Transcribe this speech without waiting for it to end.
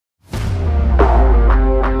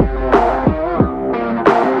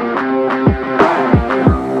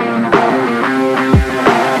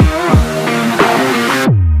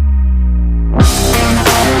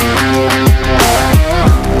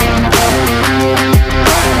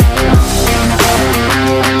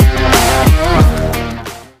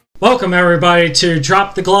Welcome, everybody, to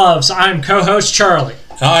Drop the Gloves. I'm co-host Charlie.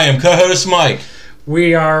 I am co-host Mike.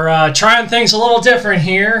 We are trying things a little different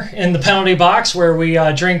here in the penalty box where we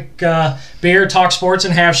drink beer, talk sports,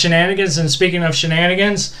 and have shenanigans. And speaking of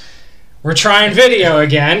shenanigans, we're trying video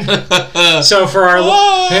again. So for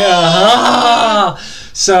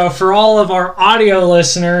all of our audio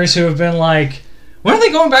listeners who have been like, when are they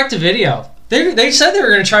going back to video? They said they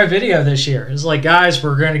were going to try video this year. It's like, guys,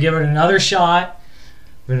 we're going to give it another shot.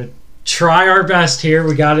 We're going to try our best here.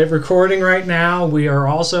 We got it recording right now. We are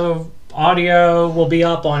also, audio will be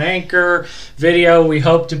up on Anchor. Video, we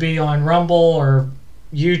hope to be on Rumble or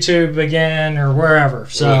YouTube again or wherever.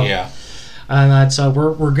 So yeah. And that's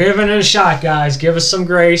we're giving it a shot, guys. Give us some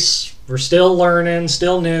grace. We're still learning,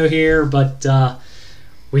 still new here, but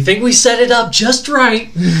we think we set it up just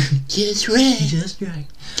right. Just right. Just right.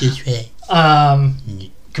 Just right.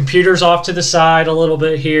 Computer's off to the side a little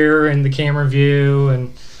bit here in the camera view,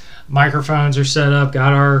 and microphones are set up.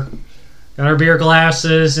 Got our beer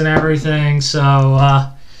glasses and everything.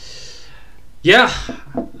 So yeah.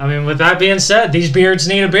 I mean, with that being said, these beards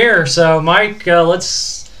need a beer. So Mike,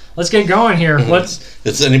 let's get going here.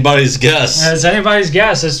 It's anybody's guess. It's anybody's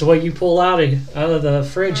guess as to what you pull out of the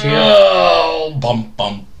fridge here. Oh, bum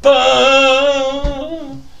bum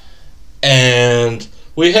bum. And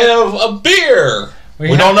we have a beer.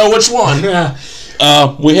 We don't know which one.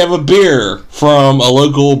 We have a beer from a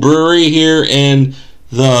local brewery here in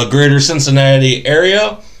the greater Cincinnati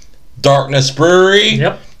area, Darkness Brewery.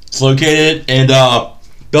 Yep. It's located in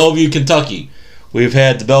Bellevue, Kentucky. We've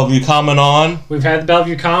had the Bellevue Common on. We've had the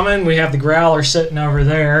Bellevue Common. We have the growler sitting over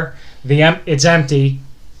there. It's empty.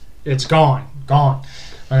 It's gone.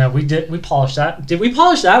 We polished that. Did we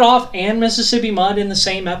polish that off and Mississippi Mud in the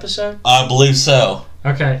same episode? I believe so.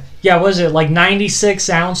 Okay. Yeah, was it like 96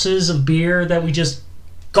 ounces of beer that we just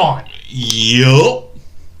gone? Yup.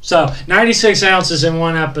 So 96 ounces in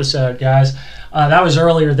one episode, guys. That was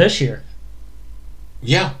earlier this year.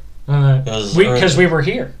 Yeah. Because we were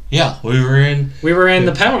here. Yeah, we were in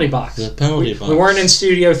the penalty box. The penalty box. We weren't in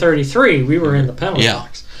Studio 33. We were in the penalty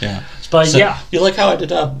box. Yeah. But so, yeah. You like how I did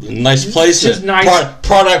that? Nice placement. Just nice.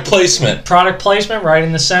 Product placement. Product placement right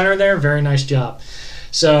in the center there. Very nice job.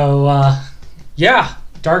 So, yeah.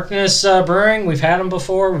 Darkness Brewing. We've had them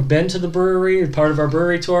before. We've been to the brewery. Part of our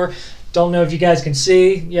brewery tour. Don't know if you guys can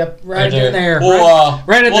see. Yep, right in there. We'll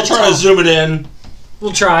we'll try to zoom it in.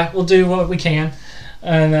 We'll try. We'll do what we can.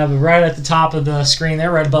 And right at the top of the screen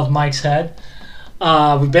there, right above Mike's head.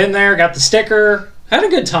 We've been there, got the sticker, had a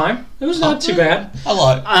good time. It was not too bad.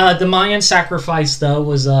 I like the Mayan sacrifice, though,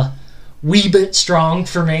 was a wee bit strong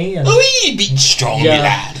for me. A wee bit strong,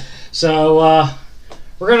 lad. So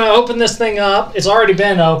we're going to open this thing up. It's already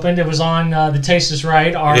been opened. It was on The Taste is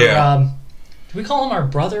Right. Our, do we call him our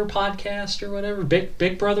brother podcast or whatever?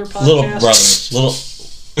 Big brother podcast?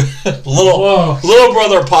 Little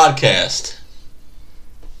brother podcast.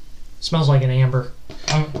 Smells like an amber.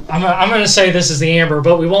 I'm going to say this is the amber,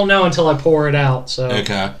 but we won't know until I pour it out. So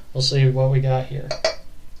okay. We'll see what we got here.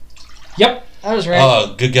 Yep, that was right.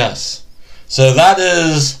 Oh, good guess. So that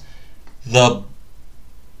is the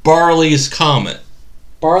Barley's Comet.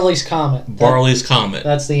 Barley's Comet. Barley's Comet.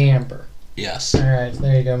 That's the amber. Yes. All right,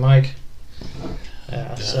 there you go, Mike.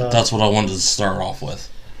 Yeah, so that's what I wanted to start off with.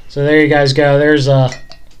 So there you guys go. There's a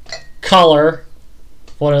color,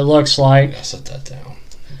 what it looks like. I set that down.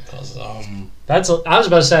 Because, I was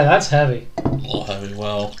about to say, that's heavy. A little heavy,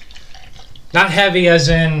 well. Not heavy as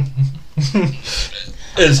in...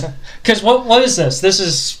 Because what is this? This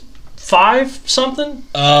is 5 something?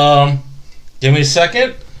 Give me a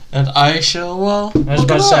second, and I shall, I was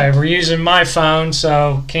about to say, we're using my phone,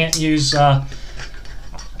 so can't use...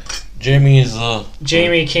 Jamie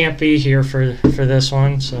can't be here for this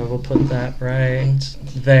one, so we'll put that right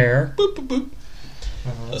there. Boop, boop, boop.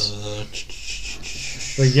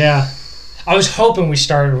 But yeah, I was hoping we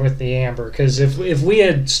started with the amber, because if we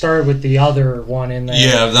had started with the other one in there,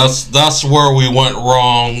 yeah, that's where we went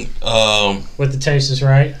wrong. With The Taste is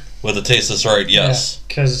Right. With The Taste is Right, yes.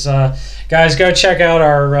 Because guys, go check out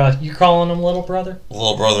our. You calling them little brother?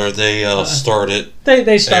 Little brother, they started.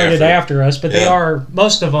 They started after us, but they are.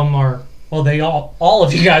 Most of them are. Well, they all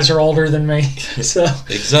of you guys are older than me, so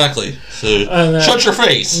exactly. So shut your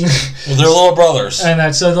face. They're little brothers.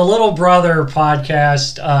 And so the Little Brother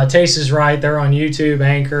podcast, Taste is Right. They're on YouTube,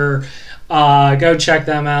 Anchor. Go check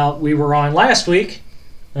them out. We were on last week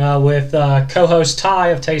with co-host Ty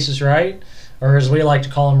of Taste is Right, or as we like to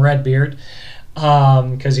call him, Redbeard,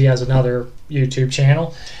 because he has another YouTube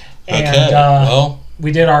channel. And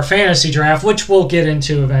we did our fantasy draft, which we'll get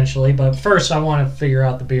into eventually. But first, I want to figure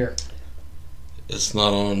out the beer. It's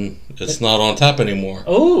not on tap anymore.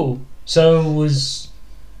 Oh, so it was.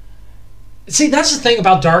 See, that's the thing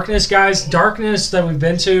about Darkness, guys. Darkness that we've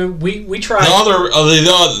been to, we tried.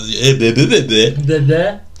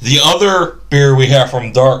 The other beer we have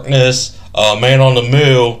from Darkness, Man on the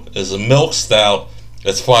Moo, is a milk stout.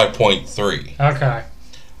 It's 5.3. Okay.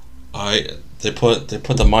 They put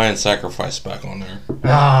the Mayan Sacrifice back on there.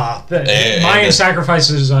 Mayan Sacrifice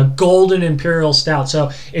is a golden imperial stout,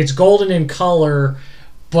 so it's golden in color,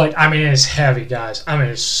 but I mean it's heavy, guys. I mean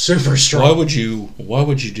it's super strong. Why would you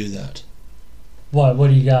do that? What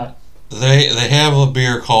do you got? They have a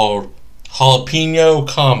beer called Jalapeno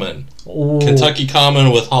Common. Ooh. Kentucky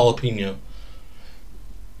Common with jalapeno.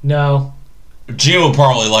 No. Gene will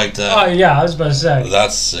probably like that. Oh yeah, I was about to say.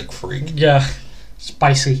 That's sick freak. Yeah.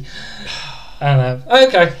 Spicy. I don't know.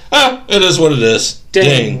 Okay. It is what it is.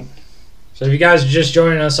 Ding. So if you guys are just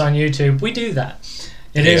joining us on YouTube, we do that.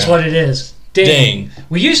 It is what it is. Ding.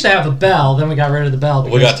 We used to have a bell, then we got rid of the bell.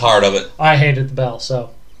 We got tired of it. I hated the bell,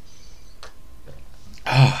 so.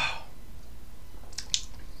 What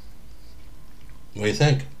do you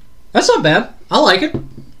think? That's not bad. I like it.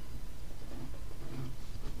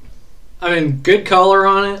 I mean, good color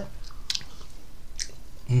on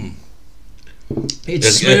it.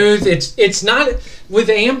 It's smooth. It's not with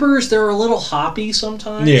ambers. They're a little hoppy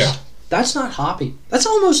sometimes. Yeah, that's not hoppy. That's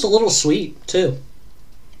almost a little sweet too.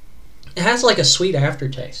 It has like a sweet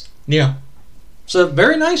aftertaste. Yeah. So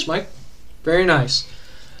very nice, Mike. Very nice.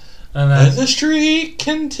 And the streak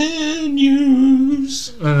continues.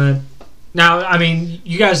 Now, I mean,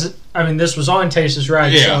 you guys. I mean, this was on Taste is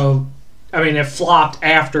Right. Yeah. So, I mean, it flopped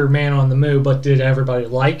after Man on the Moo, but did everybody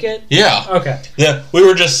like it? Yeah. Okay. Yeah, we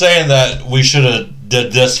were just saying that we should have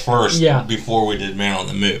did this first before we did Man on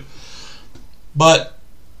the Moo. But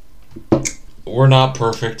we're not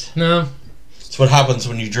perfect. No. It's what happens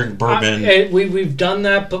when you drink bourbon. We've done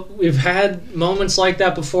that, but we've had moments like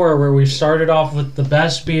that before where we've started off with the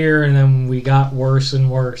best beer and then we got worse and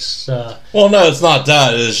worse. Well, no, it's not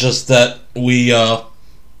that. It's just that we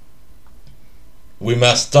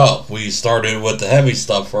messed up. We started with the heavy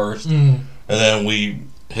stuff first, and then we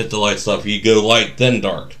hit the light stuff. You go light, then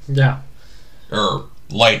dark. Yeah. Or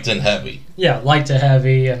light, then heavy. Yeah, light to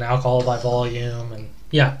heavy and alcohol by volume, and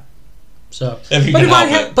yeah. So, if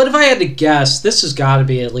I had to guess, this has got to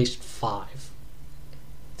be at least 5.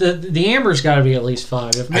 The amber's got to be at least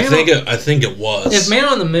 5. I think it was. If Man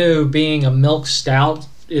on the Moo being a milk stout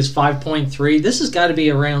is 5.3, this has got to be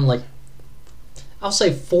around like I'll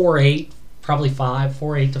say 4.8, probably 5,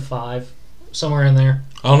 4.8 to 5, somewhere in there.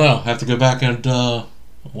 I don't know. I have to go back and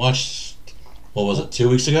watch. What was it? 2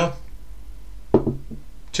 weeks ago?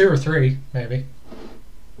 2 or 3, maybe.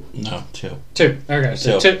 No, 2. 2. Okay,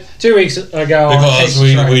 so 2 weeks ago. Because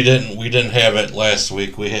we didn't have it last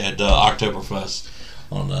week. We had Oktoberfest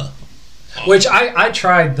on which I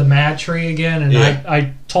tried the Mad Tree again, and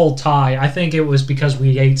I told Ty I think it was because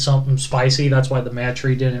we ate something spicy. That's why the Mad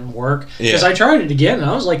Tree didn't work. Because I tried it again, and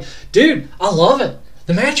I was like, dude, I love it.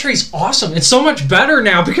 The Mad Tree's awesome. It's so much better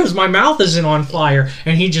now because my mouth isn't on fire.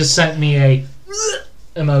 And he just sent me a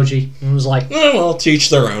emoji and was like, well, teach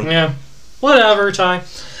their own. Yeah, whatever, Ty.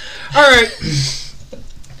 All right.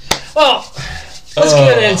 Well, let's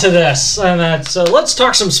get into this. So let's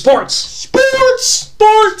talk some sports. Sports!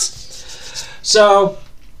 So,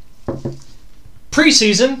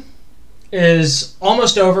 preseason is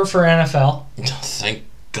almost over for NFL. Thank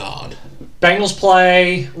God. Bengals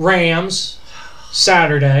play Rams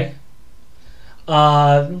Saturday.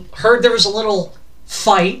 Heard there was a little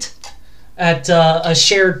fight at a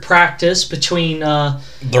shared practice between the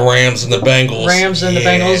Rams and the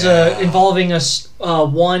Bengals. Involving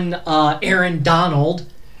one Aaron Donald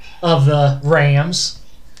of the Rams.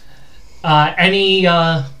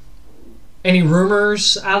 Any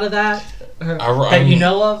rumors out of that that you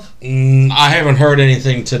know of? I haven't heard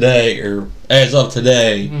anything today, or as of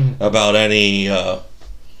today, about any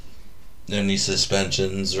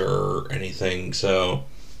suspensions or anything. So,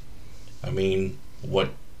 I mean, I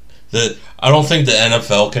don't think the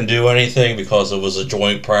NFL can do anything because it was a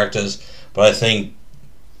joint practice, but I think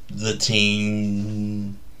the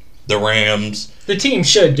Rams, the team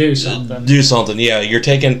should do something. Yeah, you're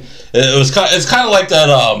taking. It's kind of like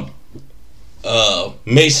that.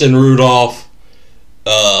 Mason Rudolph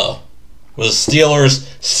was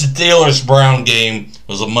Steelers Brown game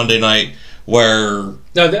was a Monday night where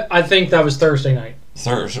I think that was Thursday night.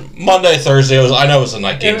 Monday, Thursday. I know it was a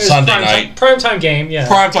night game. Sunday night. Primetime game, yeah.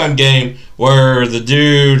 Primetime game where the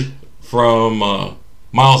dude from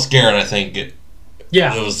Myles Garrett, I think it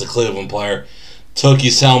was the Cleveland player, took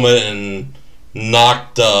his helmet and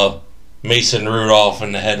knocked Mason Rudolph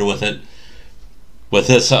in the head with it. with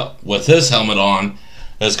his helmet on.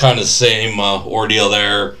 It's kind of the same ordeal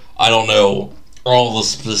there. I don't know all the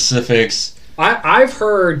specifics. I've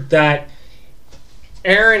heard that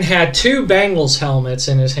Aaron had 2 Bengals helmets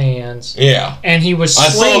in his hands. Yeah. And he was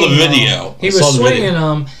swinging I saw the video. He was swinging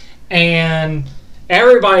them, and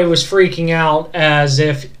everybody was freaking out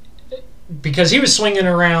because he was swinging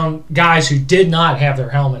around guys who did not have their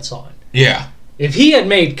helmets on. Yeah. If he had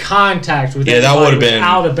made contact with that would have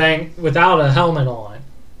been without a helmet on,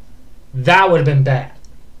 that would have been bad.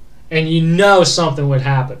 And something would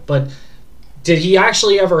happen. But did he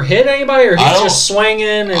actually ever hit anybody, or he's just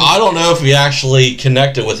swinging? I don't know if he actually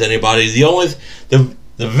connected with anybody. The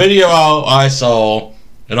video I saw,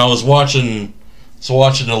 and I was watching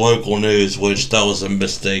the local news, which that was a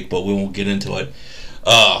mistake, but we won't get into it.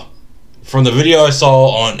 From the video I saw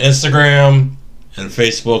on Instagram and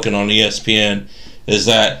Facebook and on ESPN, is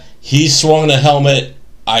that he swung the helmet.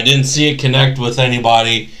 I didn't see it connect with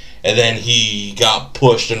anybody, and then he got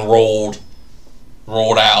pushed and rolled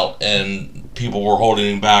out, and people were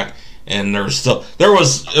holding him back. And there was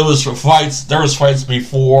fights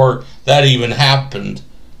before that even happened.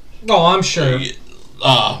 Oh, I'm sure. During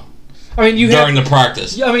the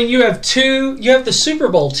practice. I mean, you have the Super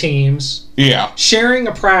Bowl teams. Yeah. Sharing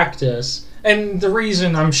a practice, and the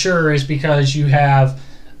reason I'm sure is because you have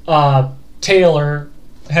Taylor,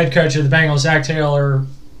 head coach of the Bengals, Zach Taylor,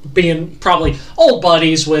 being probably old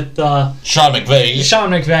buddies with Sean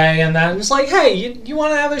McVay, and that. And it's like, hey, you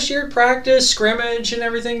want to have a shared practice, scrimmage, and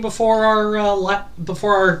everything before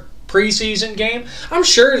our preseason game? I'm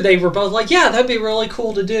sure they were both like, yeah, that'd be really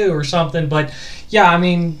cool to do or something. But yeah, I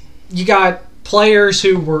mean, you got players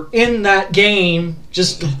who were in that game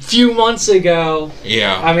just a few months ago.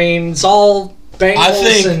 Yeah. I mean, it's all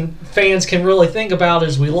Bengals and fans can really think about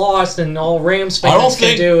is we lost, and all Rams fans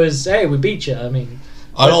can do is, hey, we beat you. I mean,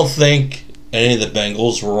 I don't think any of the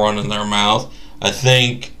Bengals were running their mouth. I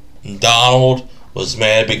think Donald was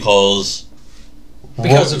mad because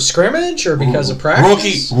of scrimmage or because of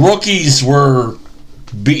practice. Rookies were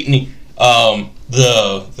beating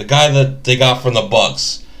the guy that they got from the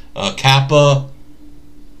Bucks, Kappa.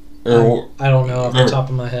 I don't know off the top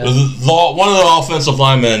of my head. One of the offensive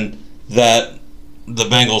linemen that the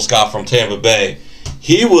Bengals got from Tampa Bay,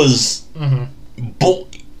 he was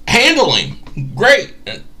handling great,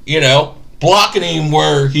 blocking him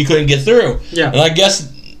where he couldn't get through. Yeah. And I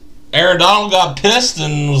guess Aaron Donald got pissed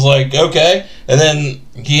and was like, okay. And then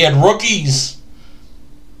he had rookies,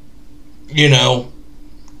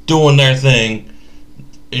 doing their thing,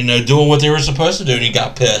 doing what they were supposed to do, and he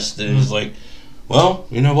got pissed. And he was like, well,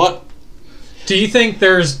 you know what? Do you think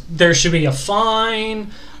there should be a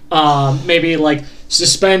fine? Maybe like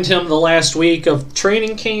suspend him the last week of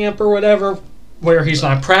training camp or whatever, where he's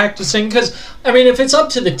not practicing? Because, I mean, if it's up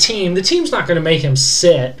to the team's not going to make him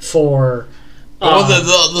sit for... they're not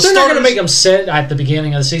going to make him sit at the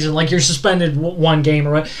beginning of the season, like you're suspended one game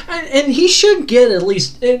or what. And he should get at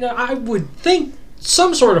least... And I would think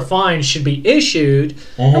some sort of fine should be issued.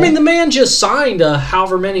 I mean, the man just signed a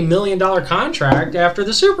however many $1 million contract after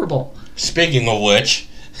the Super Bowl. Speaking of which...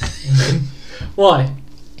 What?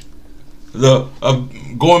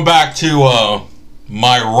 Going back to...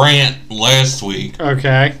 my rant last week,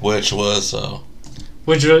 okay, which was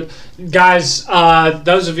guys,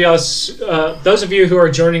 those of you who are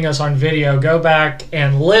joining us on video, go back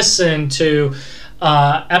and listen to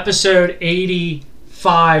episode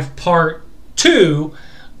 85, part 2.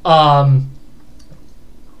 Was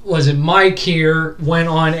it Mike here went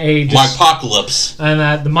on a Mike-pocalypse,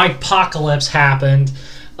 and the Mike-pocalypse happened.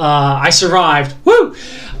 I survived. Woo!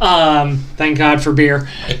 Thank God for beer.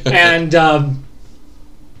 And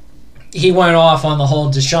he went off on the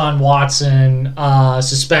whole Deshaun Watson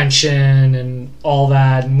suspension and all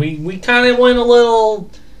that, and we kind of went a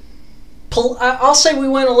little. I'll say we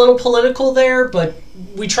went a little political there, but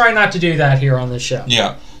we try not to do that here on this show.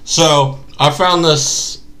 Yeah. So I found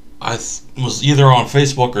this. I was either on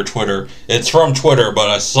Facebook or Twitter. It's from Twitter, but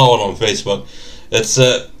I saw it on Facebook. It's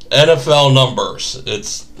NFL numbers.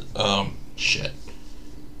 It's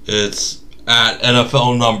It's at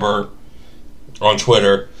NFL number on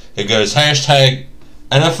Twitter. It goes hashtag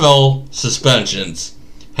NFL suspensions,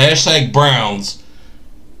 hashtag Browns,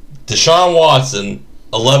 Deshaun Watson,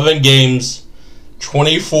 11 games,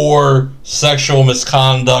 24 sexual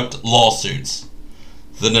misconduct lawsuits.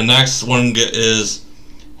 Then the next one is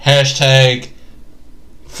hashtag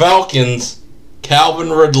Falcons,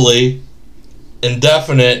 Calvin Ridley,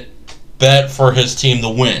 indefinite bet for his team to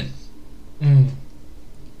win.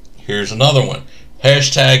 Here's another one.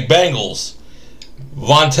 Hashtag Bengals,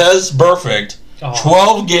 Vontaze Burfict,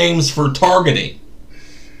 12 games for targeting.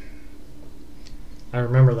 I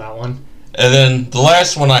remember that one. And then the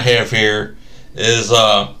last one I have here is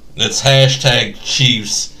it's hashtag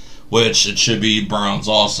Chiefs, which it should be Browns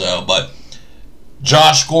also, but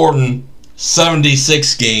Josh Gordon,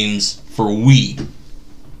 76 games for we.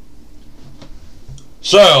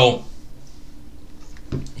 So,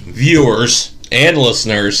 viewers and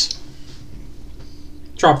listeners,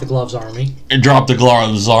 drop the gloves, Army. Drop the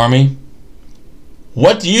gloves, Army.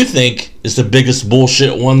 What do you think is the biggest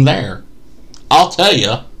bullshit one there? I'll tell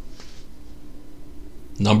you.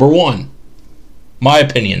 Number one. My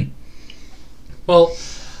opinion. Well,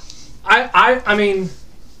 I mean,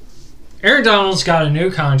 Aaron Donald's got a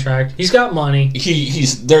new contract. He's got money.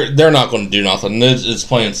 They're not going to do nothing. It's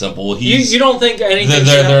plain and simple. You don't think anything?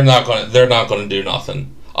 They're not going to do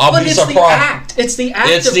nothing. I'll be surprised. The act. It's the act.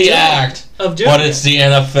 It's the act of doing. But it's the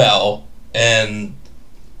NFL, and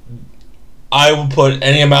I would put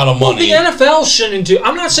any amount of money. Well, the NFL shouldn't do.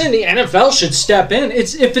 I'm not saying the NFL should step in.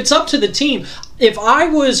 If it's up to the team. If I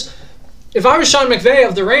was Sean McVay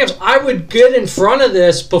of the Rams, I would get in front of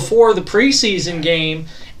this before the preseason game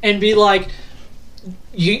and be like,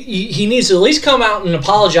 he needs to at least come out and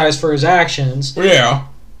apologize for his actions. Yeah.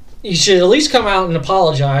 He should at least come out and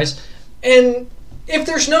apologize. And if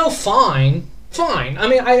there's no fine, fine. I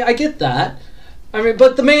mean, I get that. I mean,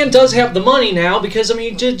 but the man does have the money now because, I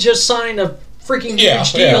mean, he did just sign a freaking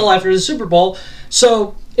huge deal after the Super Bowl.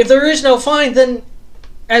 So if there is no fine, then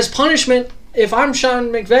as punishment, if I'm Sean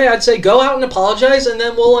McVay, I'd say go out and apologize, and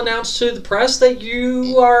then we'll announce to the press that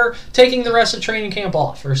you are taking the rest of training camp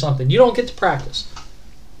off or something. You don't get to practice.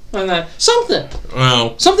 And that something.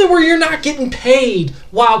 Well, something where you're not getting paid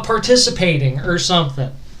while participating or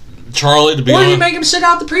something. Charlie, to be honest, or you make him sit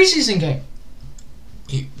out the preseason game.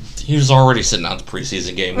 He was already sitting out the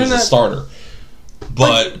preseason game. He's a starter.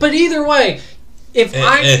 But either way, if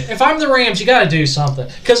I'm the Rams, you got to do something,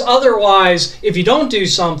 because otherwise, if you don't do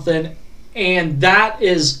something and that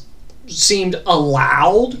is seemed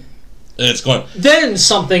allowed, it's going. Then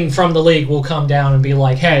something from the league will come down and be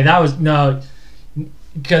like, "Hey, that was no,"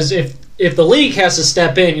 because if the league has to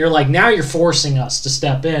step in, you're like, now you're forcing us to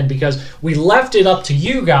step in because we left it up to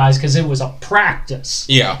you guys because it was a practice.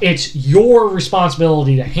 Yeah. It's your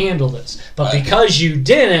responsibility to handle this. But because you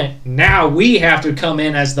didn't, now we have to come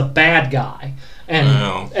in as the bad guy. And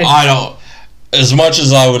I don't. As much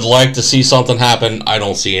as I would like to see something happen, I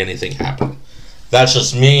don't see anything happen. That's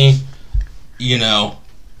just me. You know,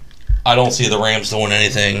 I don't see the Rams doing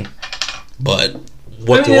anything. But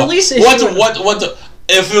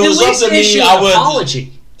if it was up to me,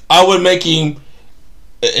 I would make him,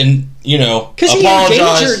 and because he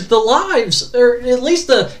endangered the lives, or at least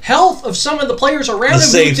the health of some of the players around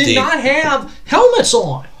him who did not have helmets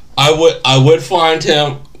on. I would fine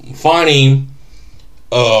him.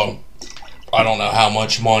 I don't know how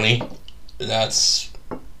much money. That's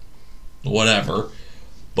whatever,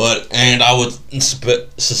 and I would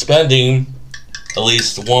suspend him at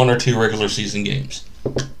least 1 or 2 regular season games.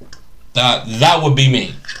 That would be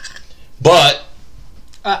me, but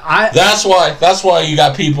that's why you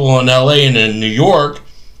got people in LA and in New York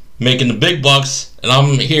making the big bucks, and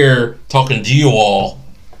I'm here talking to you all,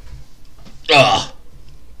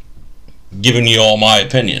 giving you all my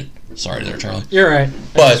opinion. Sorry there, Charlie. You're right.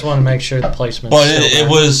 I just want to make sure the placement. But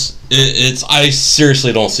it's I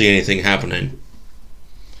seriously don't see anything happening.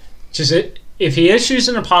 If he issues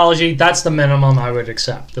an apology, that's the minimum I would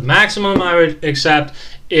accept. The maximum I would accept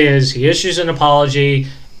is he issues an apology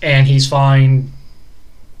and he's fined,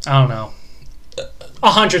 I don't know,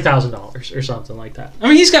 $100,000 or something like that. I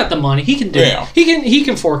mean, he's got the money. He can do it. He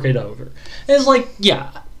can fork it over. It's like,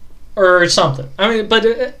 or something. I mean, but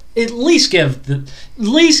at least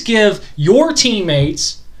give your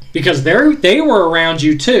teammates, because they were around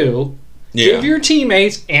you too. Yeah. Give your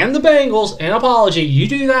teammates and the Bengals an apology. You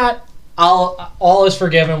do that, all is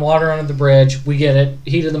forgiven. Water under the bridge. We get it.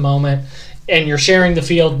 Heat of the moment. And you're sharing the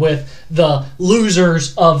field with the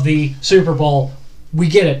losers of the Super Bowl. We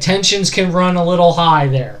get it. Tensions can run a little high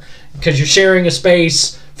there because you're sharing a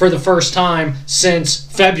space for the first time since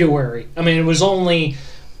February. I mean, it was only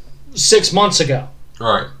 6 months ago.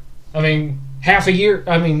 Right. I mean,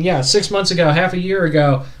 6 months ago, half a year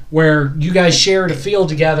ago, where you guys shared a field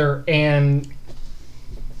together, and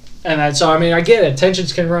so I mean, I get it.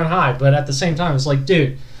 Tensions can run high, but at the same time, it's like,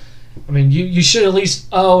 dude, I mean, you should at least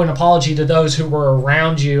owe an apology to those who were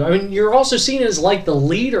around you. I mean, you're also seen as like the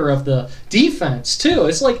leader of the defense too.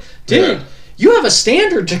 It's like, dude, you have a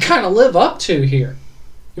standard to kind of live up to here.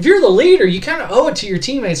 if you're the leader, you kind of owe it to your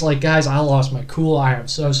teammates. Like, guys, I lost my cool. I am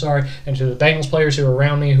so sorry. And to the Bengals players who are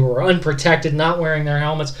around me, who are unprotected, not wearing their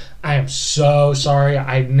helmets, I am so sorry.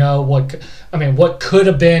 I know what could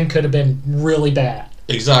have been really bad.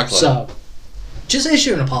 Exactly. So, just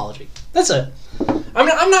issue an apology. That's it. I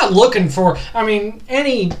mean, I'm not looking for. I mean,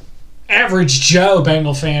 any average Joe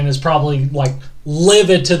Bengal fan is probably like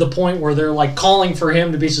livid to the point where they're like calling for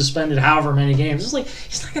him to be suspended however many games. It's like,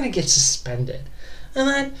 he's not going to get suspended. And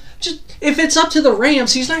then, just if it's up to the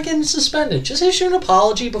Rams, he's not getting suspended. Just issue an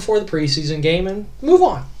apology before the preseason game and move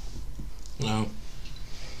on. No.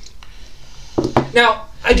 Now,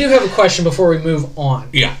 I do have a question before we move on.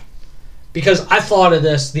 Yeah. Because I thought of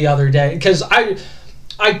this the other day. Because I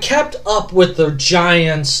kept up with the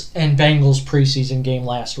Giants and Bengals preseason game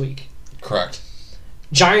last week. Correct.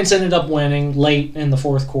 Giants ended up winning late in the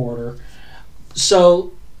fourth quarter.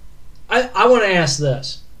 So, I want to ask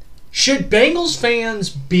this. Should Bengals fans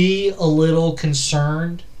be a little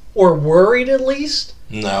concerned, or worried at least?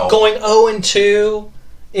 No. Going 0-2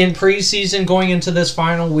 in preseason, going into this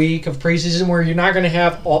final week of preseason, where you're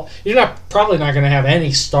probably not going to have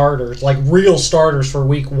any starters, like real starters for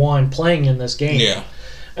week 1 playing in this game. Yeah.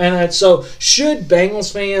 And so, should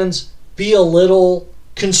Bengals fans be a little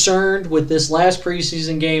concerned with this last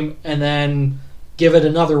preseason game and then give it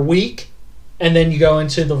another week? And then you go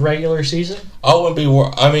into the regular season? I wouldn't be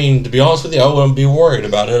to be honest with you, I wouldn't be worried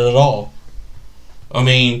about it at all. I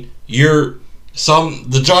mean,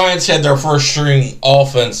 the Giants had their first string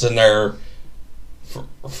offense in there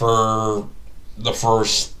for the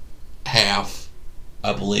first half,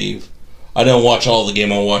 I believe. I didn't watch all the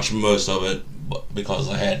game. I watched most of it because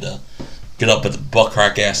I had to get up at the butt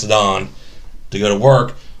crack ass of dawn to go to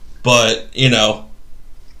work. But,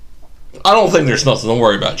 I don't think there's nothing to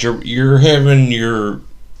worry about. You're having your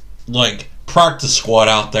practice squad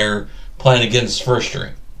out there playing against first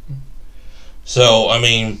string. So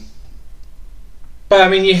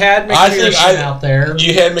but you had McPherson out there.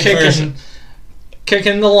 You had McPherson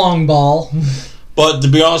kicking the long ball. But to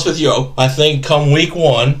be honest with you, I think come week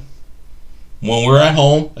 1, when we're at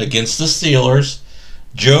home against the Steelers,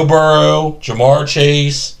 Joe Burrow, Jamar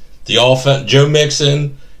Chase, the offense, Joe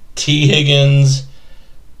Mixon, T. Higgins,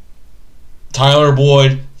 Tyler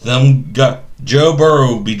Boyd, Joe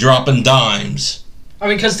Burrow be dropping dimes.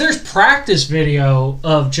 Because there's practice video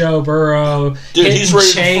of Joe Burrow. Dude, he's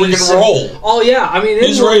ready to freaking roll. Oh, yeah.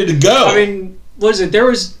 He's ready to go.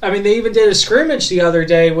 They even did a scrimmage the other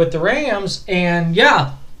day with the Rams, and,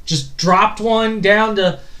 yeah, just dropped one down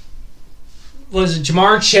to,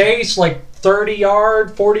 Jamar Chase, 30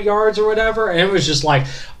 40 yards or whatever, and it was just like,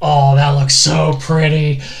 oh, that looks so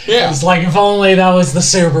pretty. Yeah. It's like, if only that was the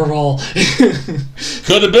Super Bowl.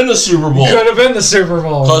 Could have been the Super Bowl. Could have been the Super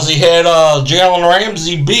Bowl. Because he had Jalen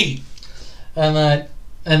Ramsey beat. And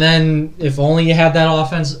then if only you had that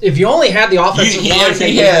offense, if you only had the offensive line. If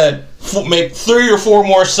he had maybe 3 or 4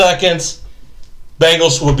 more seconds,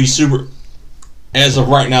 Bengals would be as of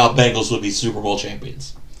right now, Bengals would be Super Bowl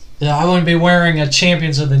champions. Yeah, I wouldn't be wearing a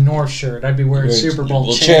Champions of the North shirt. I'd be wearing Super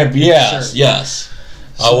Bowl champion shirt. Yes.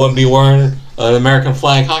 I wouldn't be wearing an American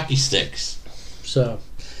flag hockey sticks. So,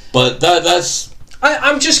 but that's.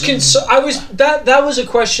 I'm just concerned. That was a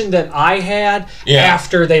question that I had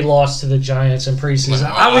after they lost to the Giants in preseason.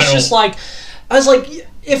 I was like,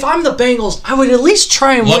 if I'm the Bengals, I would at least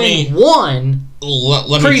try and win one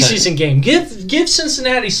preseason game. Give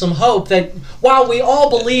Cincinnati some hope that while we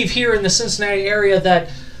all believe here in the Cincinnati area that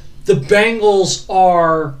the Bengals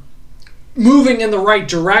are moving in the right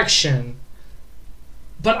direction,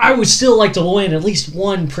 but I would still like to win at least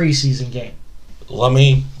one preseason game. Let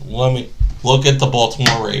me look at the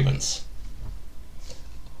Baltimore Ravens.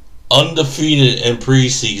 Undefeated in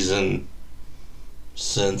preseason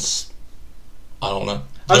since, I don't know.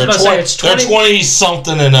 I was about to say it's 20, they're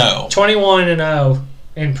 20-something and 0. 21-0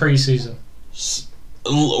 in preseason.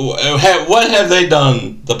 What have they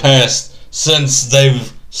done since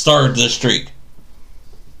they've started this streak?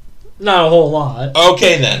 Not a whole lot.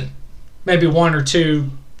 Okay, then. Maybe one or two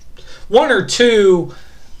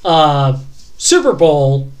Super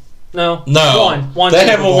Bowl. No. One they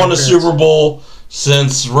haven't won a Super Bowl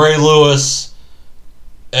since Ray Lewis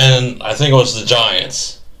and I think it was the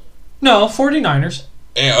Giants. No, 49ers.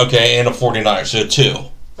 Okay, and the 49ers, so 2.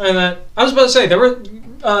 And I was about to say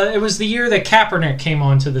it was the year that Kaepernick came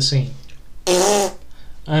onto the scene.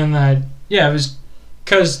 And it was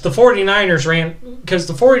because the 49ers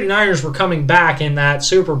were coming back in that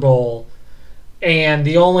Super Bowl, and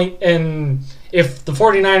if the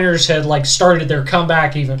 49ers had started their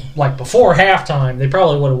comeback even before halftime, they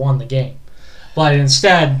probably would have won the game. But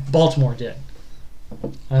instead, Baltimore did.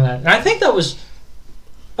 And I think that was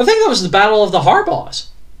I think that was the battle of the Harbaughs.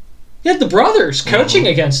 You had the brothers coaching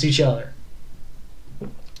against each other.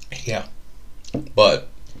 Yeah. But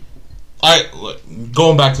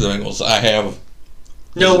going back to the Bengals, I have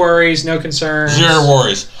no worries, no concerns. Zero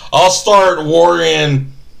worries. I'll start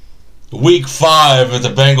worrying week 5 if the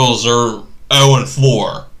Bengals are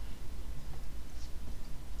 0-4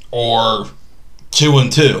 or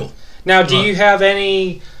 2-2. Now, do you have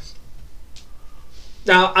any?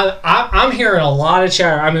 Now, I'm hearing a lot of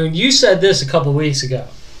chatter. I mean, you said this a couple weeks ago.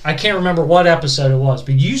 I can't remember what episode it was,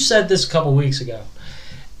 but you said this a couple weeks ago.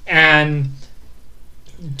 And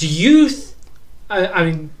do you? I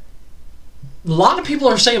mean, a lot of people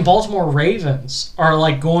are saying Baltimore Ravens are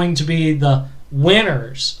like going to be the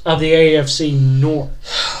winners of the AFC North.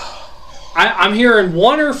 I'm hearing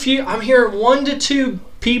I'm hearing 1 to 2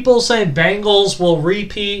 people saying Bengals will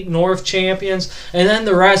repeat North champions, and then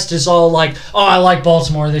the rest is all like, "Oh, I like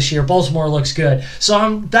Baltimore this year. Baltimore looks good."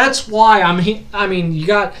 So that's why I mean, you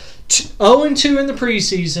got 0-2 in the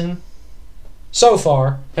preseason so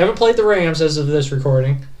far. Haven't played the Rams as of this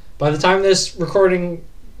recording. By the time this recording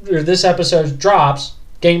or this episode drops,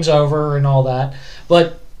 game's over and all that.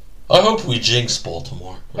 But I hope we jinx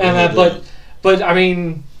Baltimore. But I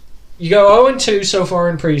mean, you go 0-2 so far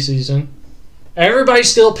in preseason. Everybody's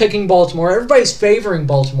still picking Baltimore. Everybody's favoring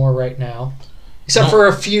Baltimore right now, except for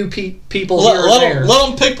a few people here and there. Let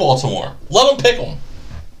them pick Baltimore. Let them pick them.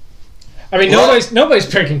 I mean, nobody's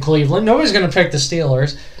picking Cleveland. Nobody's going to pick the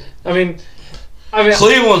Steelers. I mean,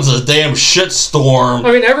 Cleveland's a damn shitstorm.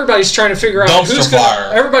 I mean, everybody's trying to figure out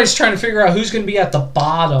Everybody's trying to figure out who's going to be at the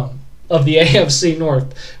bottom of the AFC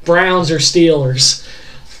North, Browns or Steelers.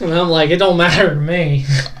 And I'm like, it don't matter to me.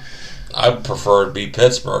 I prefer to be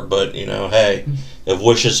Pittsburgh, but hey, if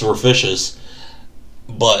wishes were fishes.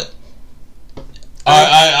 But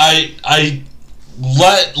I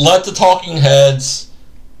let the talking heads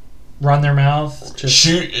run their mouth,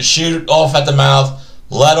 shoot off at the mouth.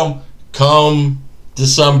 Let them come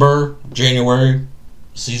December, January,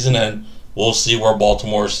 season end. We'll see where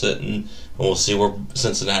Baltimore's sitting, and we'll see where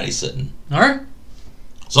Cincinnati's sitting. All right.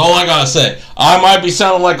 That's all I gotta say. I might be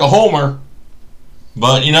sounding like a homer,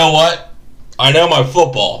 but you know what? I know my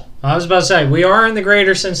football. I was about to say, we are in the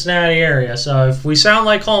greater Cincinnati area, so if we sound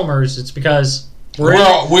like homers, it's because we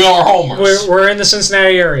are homers. We're in the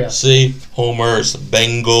Cincinnati area. See? Homers,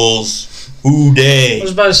 Bengals, who day. I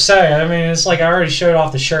was about to say, I mean, it's like I already showed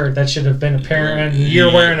off the shirt. That should have been apparent. And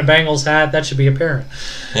you're wearing a Bengals hat. That should be apparent.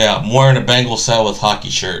 Yeah, I'm wearing a Bengals hat with hockey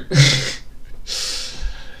shirt.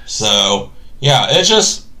 So, yeah, it's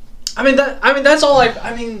just... that's all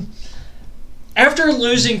I mean, after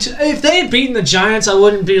losing if they had beaten the Giants, I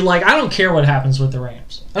wouldn't be like, I don't care what happens with the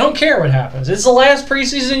Rams. I don't care what happens. It's the last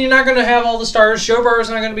preseason. You're not going to have all the starters. Joe Burrow's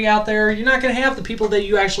not going to be out there. You're not going to have the people that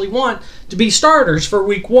you actually want to be starters for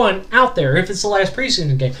week 1 out there if it's the last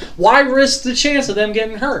preseason game. Why risk the chance of them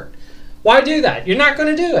getting hurt? Why do that? You're not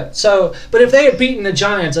going to do it. So, but if they had beaten the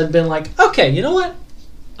Giants, I'd been like, okay, you know what?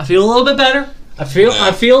 I feel a little bit better. I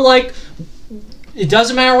feel like it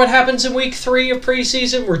doesn't matter what happens in week 3 of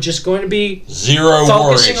preseason. We're just going to be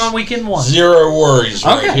focusing on weekend 1. Zero worries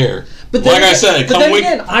right here. But then, like I said,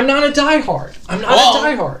 again, I'm not a diehard.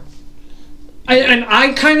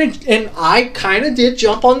 I kind of did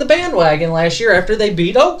jump on the bandwagon last year after they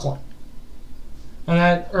beat Oakland,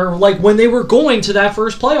 or like when they were going to that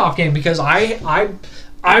first playoff game, because I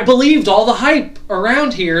believed all the hype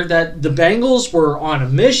around here that the Bengals were on a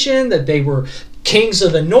mission, that they were kings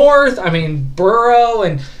of the North. I mean, Burrow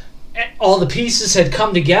and all the pieces had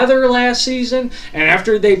come together last season, and I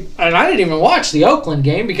didn't even watch the Oakland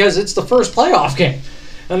game because it's the first playoff game,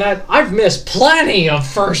 and I've missed plenty of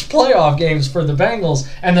first playoff games for the Bengals,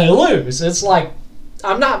 and they lose. It's like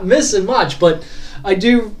I'm not missing much, but I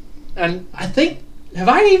do, and I think, have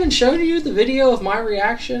I even shown you the video of my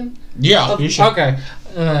reaction? Yeah, you should. Okay.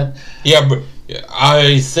 Yeah, but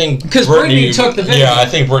I think because Brittany took the video. Yeah, I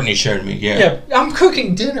think Brittany showed me. Yeah, I'm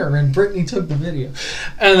cooking dinner and Brittany took the video,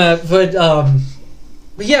 and but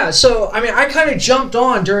yeah. So I mean, I kind of jumped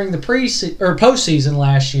on during the postseason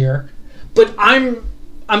last year, but I'm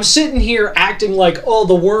sitting here acting like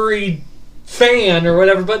the worried fan or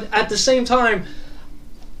whatever. But at the same time,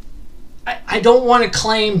 I don't want to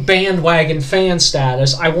claim bandwagon fan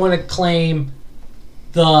status. I want to claim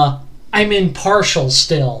I'm impartial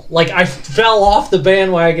still. Like, I fell off the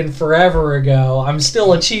bandwagon forever ago. I'm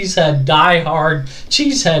still a diehard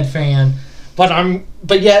Cheesehead fan,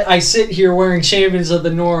 but yet I sit here wearing Champions of the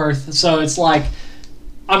North. So it's like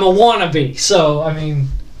I'm a wannabe. So I mean,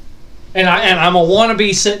 and I'm a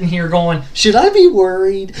wannabe sitting here going, should I be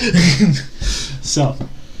worried? So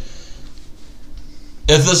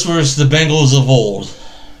if this was the Bengals of old,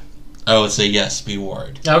 I would say yes, be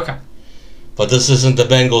worried. Okay. But this isn't the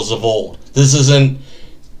Bengals of old. This isn't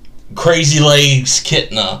Crazy Legs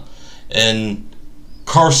Kitna and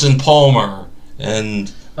Carson Palmer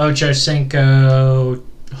and Ocho Cinco,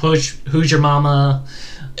 Who's Your Mama?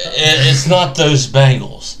 It's not those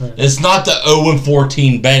Bengals. It's not the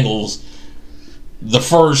 0-14 Bengals. The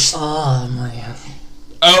first... Oh, man.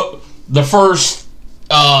 Oh, the first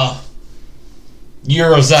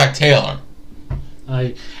year of Zach Taylor.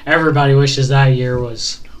 Everybody wishes that year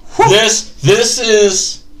was... This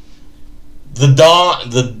is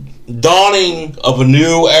the dawning of a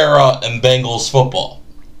new era in Bengals football.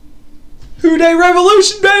 Who Day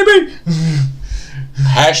Revolution, baby!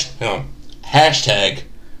 Hashtag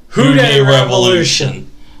Who Day Revolution.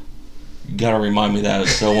 You gotta remind me that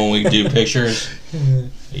so when we do pictures,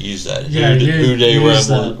 use that. Yeah, Who Day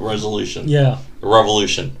Resolution. Yeah.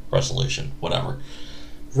 Resolution, whatever.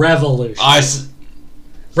 Revolution.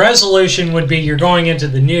 Resolution would be you're going into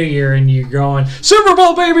the new year and you're going, Super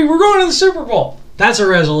Bowl, baby, we're going to the Super Bowl. That's a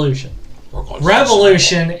resolution.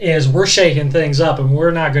 Revolution is we're shaking things up and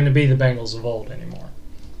we're not going to be the Bengals of old anymore.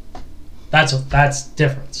 That's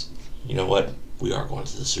difference. You know what? We are going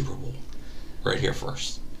to the Super Bowl. Right here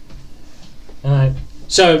first. All right.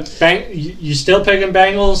 So, you still picking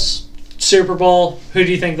Bengals, Super Bowl? Who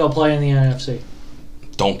do you think they'll play in the NFC?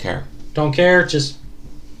 Don't care. Don't care? Just...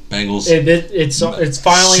 Bengals. It's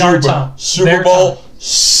finally our time. Super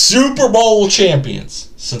Bowl champions.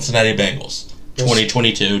 Cincinnati Bengals.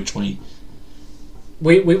 2022.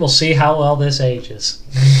 We will see how well this ages.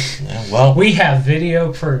 Yeah, well, we have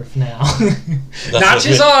video proof now. Not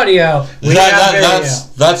just audio. We have video.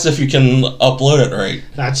 That's if you can upload it right.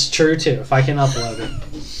 That's true too. If I can upload it.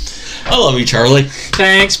 I love you, Charlie.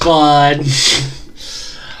 Thanks, bud.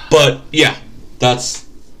 But yeah, that's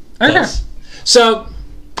okay. So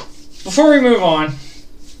before we move on,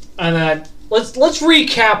 and let's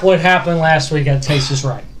recap what happened last week at Taste is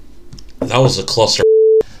Right. That was a cluster.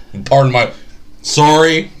 Pardon my.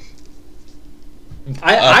 Sorry.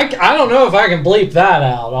 I don't know if I can bleep that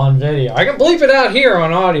out on video. I can bleep it out here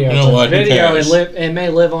on audio. You know what? Video, it may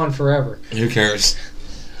live on forever. Who cares?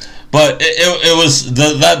 But it was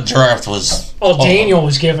that draft was. Oh, Daniel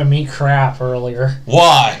was giving me crap earlier.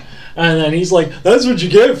 Why? And then he's like, "That's what you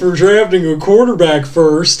get for drafting a quarterback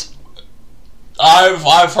first."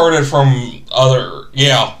 I've heard it from other.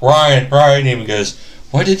 Yeah, Ryan even goes,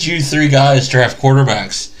 "Why did you three guys draft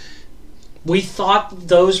quarterbacks?" We thought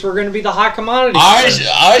those were going to be the hot commodities.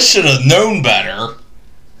 I should have known better.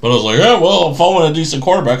 But I was like, yeah, well, if I want a decent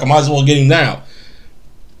quarterback, I might as well get him now.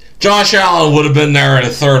 Josh Allen would have been there in the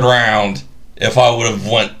third round if I would have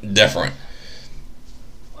went different.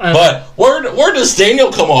 But where does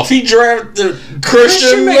Daniel come off? He drafted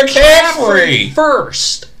Christian McCaffrey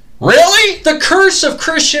first. Really? The curse of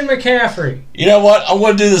Christian McCaffrey. You know what? I'm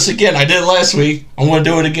going to do this again. I did it last week. I'm going to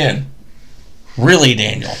do it again. Really,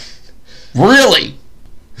 Daniel? Really?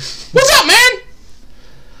 What's up, man?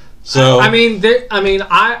 So I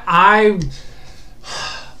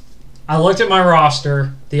looked at my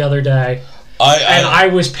roster the other day, and I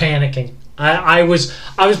was panicking. I was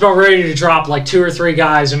about ready to drop like 2 or 3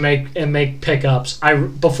 guys and make pickups.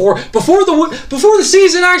 Before the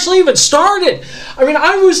season actually even started. I mean,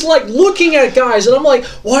 I was like looking at guys, and I'm like,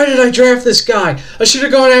 why did I draft this guy? I should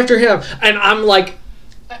have gone after him. And I'm like,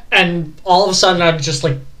 and all of a sudden I'm just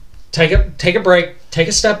like. Take a break. Take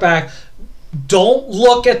a step back. Don't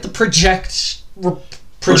look at the projections.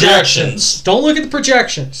 Don't look at the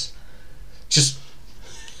projections. Just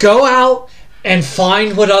go out and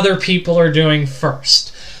find what other people are doing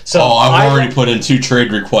first. So I've already put in 2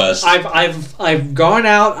 trade requests. I've gone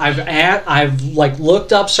out. I've like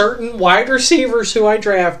looked up certain wide receivers who I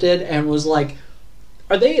drafted and was like,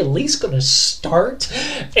 are they at least going to start?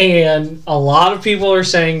 And a lot of people are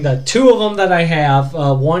saying that 2 of them that I have,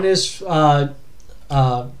 one is, can't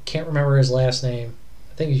remember his last name.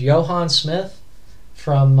 I think it's Johan Smith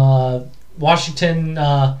from Washington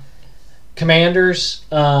Commanders.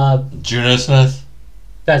 Juno Smith?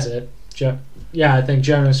 That's it. Yeah, I think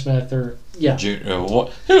Jono Smith or, yeah. Who are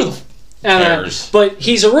the cares? But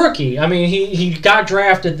he's a rookie. I mean, he got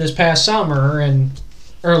drafted this past summer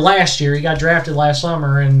or last year. He got drafted last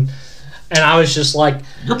summer, and I was just like...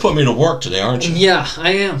 You're putting me to work today, aren't you? Yeah,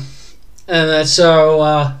 I am. And so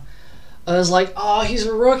I was like, oh, he's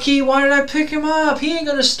a rookie. Why did I pick him up? He ain't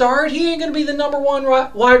going to start. He ain't going to be the number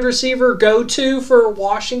 1 wide receiver go-to for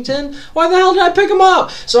Washington. Why the hell did I pick him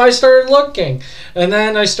up? So I started looking. And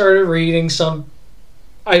then I started reading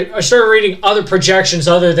I started reading other projections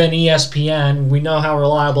other than ESPN. We know how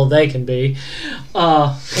reliable they can be.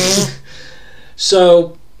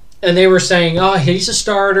 So and they were saying, oh, he's a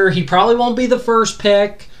starter. He probably won't be the first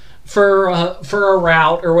pick for a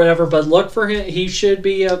route or whatever, but look for him. He should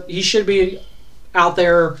be out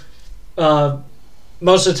there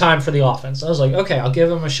most of the time for the offense. I was like, okay, I'll give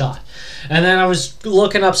him a shot. And then I was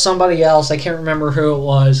looking up somebody else. I can't remember who it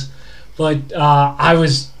was, but I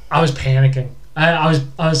was panicking. I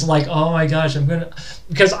was like, oh my gosh,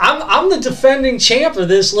 because I'm the defending champ of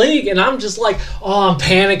this league, and I'm just like, oh, I'm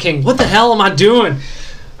panicking. What the hell am I doing?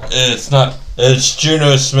 It's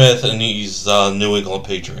Geno Smith, and he's New England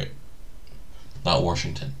Patriot, not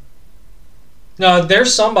Washington. No,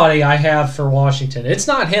 there's somebody I have for Washington. It's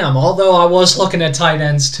not him, although I was looking at tight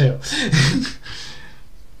ends too.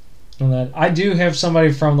 I do have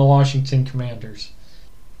somebody from the Washington Commanders.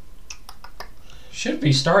 Should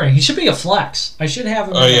be starting. He should be a flex. I should have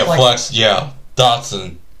him. Oh yeah, flex. Yeah,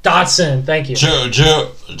 Dotson. Thank you. Johan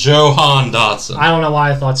Dotson. I don't know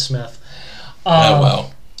why I thought Smith.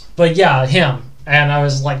 Well. But yeah, him. And I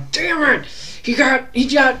was like, damn it, he got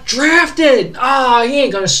drafted. He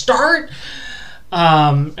ain't gonna start.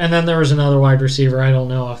 And then there was another wide receiver. I don't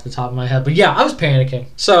know off the top of my head. But yeah, I was panicking.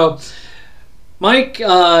 So, Mike,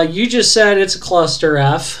 you just said it's a cluster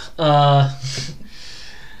F. I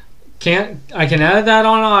can edit that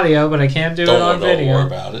on audio, but I can't do it on video. Don't worry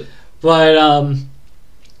about it. But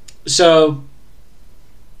so,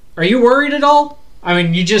 are you worried at all? I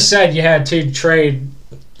mean, you just said you had 2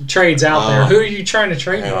 trades out there. Who are you trying to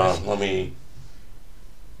trade with?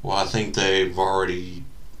 Well, I think they've already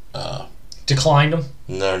declined them.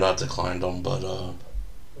 No, not declined them, but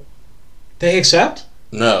they accept.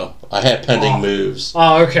 No, I had pending moves.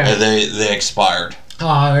 Oh, okay. And they expired.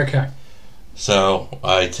 Oh, okay. So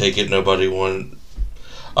I take it nobody wanted.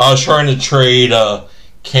 I was trying to trade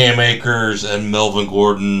Cam Akers and Melvin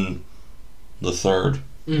Gordon the third,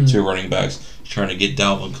 2 running backs. Trying to get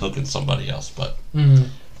Dalvin Cook and somebody else, but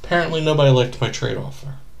apparently nobody liked my trade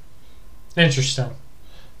offer. Interesting.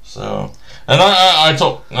 So, and I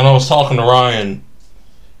was talking to Ryan,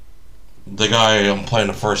 the guy I'm playing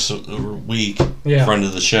the first week, friend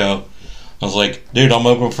of the show. I was like, dude, I'm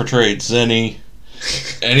open for trades.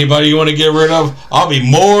 Anybody you want to get rid of, I'll be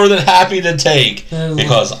more than happy to take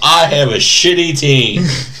because I have a shitty team.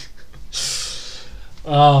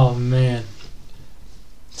 Oh man.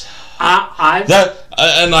 I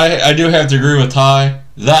do have to agree with Ty.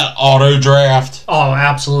 That auto draft. Oh,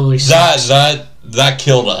 absolutely. That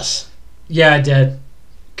killed us. Yeah, it did.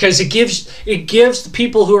 Because it gives the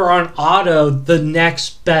people who are on auto the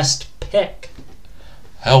next best pick.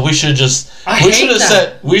 Hell, we should have just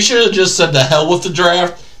said the hell with the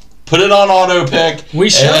draft. Put it on auto pick.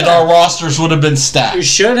 And our rosters would have been stacked. It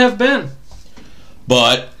should have been.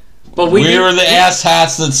 But we were the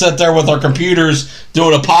asshats that sat there with our computers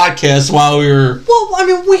doing a podcast while we were... Well, I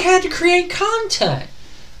mean, we had to create content.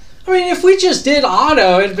 I mean, if we just did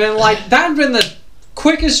auto, it'd been like... That'd been the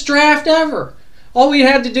quickest draft ever. All we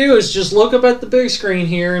had to do is just look up at the big screen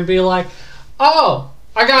here and be like, oh,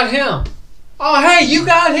 I got him. Oh, hey, you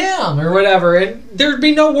got him. Or whatever. There'd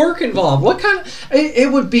be no work involved. What kind of... It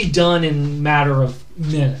would be done in a matter of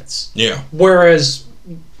minutes. Yeah. Whereas...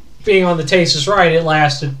 Being on the Taste is Right, it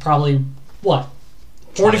lasted probably,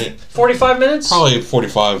 45 minutes? Probably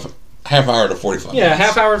 45, half hour to 45 minutes. Yeah,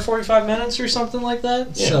 half hour to 45 minutes or something like that.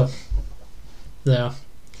 Yeah. So, yeah.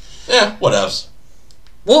 Yeah, what else?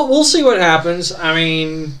 We'll see what happens. I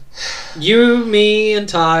mean, you, me, and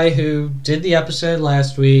Ty, who did the episode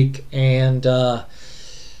last week, and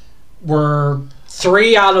were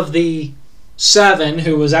 3 out of the 7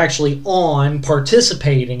 who was actually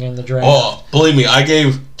participating in the draft. Oh, believe me,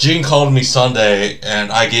 Gene called me Sunday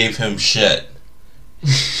and I gave him shit.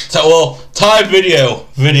 Ty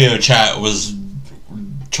video chat was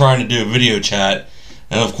trying to do a video chat,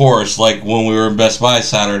 and of course, like when we were in Best Buy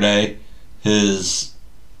Saturday, his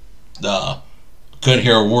couldn't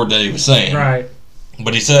hear a word that he was saying. Right.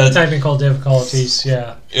 But he said technical difficulties.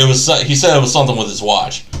 Yeah. He said it was something with his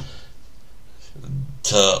watch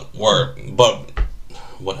to work, but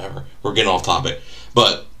whatever. We're getting off topic.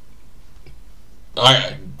 But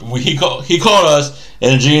he called us,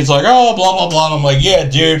 and Gene's like, oh, blah blah blah. And I'm like, yeah,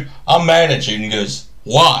 dude, I'm mad at you. And he goes,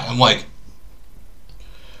 why? I'm like,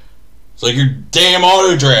 it's like your damn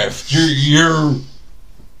auto draft. You're.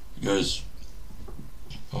 He goes,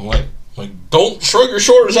 I'm like, don't shrug your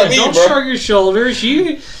shoulders at me, don't bro. Shrug your shoulders.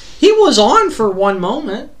 He was on for one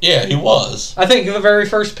moment. Yeah, he was. I think the very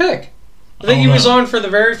first pick. I think he was on for the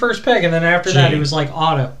very first pick, and then after that, he was like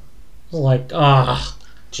auto. Like,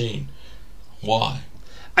 Gene, why?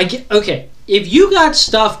 Okay, if you got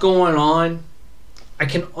stuff going on,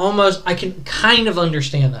 I can kind of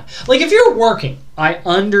understand that. Like, if you're working, I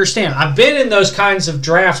understand. I've been in those kinds of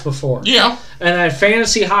drafts before. Yeah. And at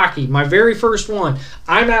fantasy hockey, my very first one,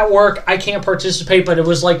 I'm at work, I can't participate, but it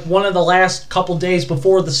was like one of the last couple days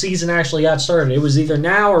before the season actually got started. It was either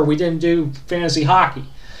now or we didn't do fantasy hockey.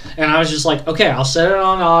 And I was just like, okay, I'll set it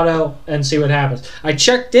on auto and see what happens. I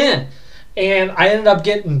checked in. And I ended up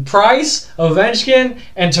getting Price, Ovechkin,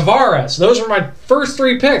 and Tavares. Those were my first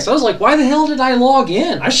 3 picks. I was like, why the hell did I log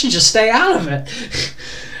in? I should just stay out of it.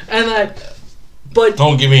 But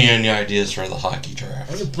don't give me any ideas for the hockey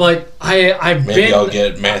draft. But Maybe I'll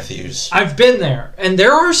get Matthews. I've been there. And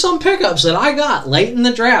there are some pickups that I got late in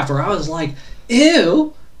the draft where I was like,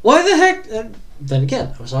 ew, why the heck? Then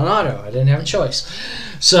again, I was on auto. I didn't have a choice.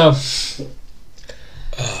 So...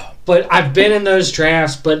 But I've been in those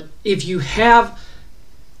drafts. But if you have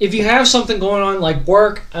something going on like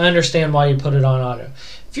work, I understand why you put it on auto.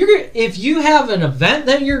 If you have an event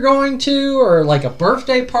that you're going to, or like a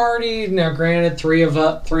birthday party, now granted 3 of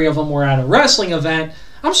them were at a wrestling event.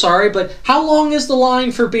 I'm sorry, but how long is the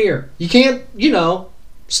line for beer? You can't,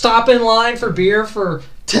 stop in line for beer for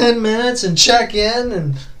 10 minutes and check in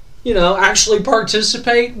and, actually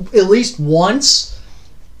participate at least once.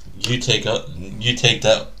 You take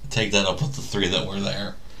that up with the 3 that were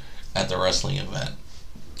there at the wrestling event.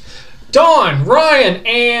 Don, Ryan,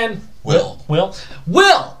 and Will.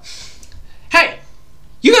 Hey,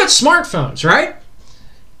 you got smartphones, right?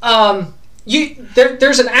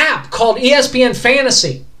 There's an app called ESPN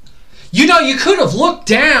Fantasy. You could have looked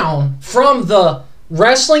down from the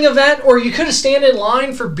wrestling event, or you could have stand in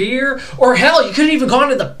line for beer, or hell, you could have even gone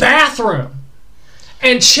to the bathroom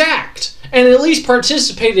and checked and at least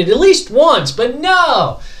participated at least once. But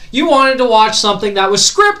no, you wanted to watch something that was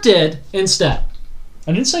scripted instead.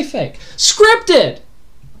 I didn't say fake. Scripted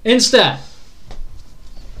instead.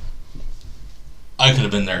 I could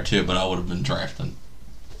have been there too, but I would have been drafting.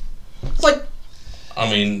 It's like, I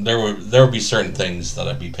mean, there would be certain things that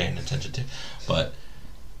I'd be paying attention to, but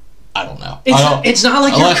I don't know. It's not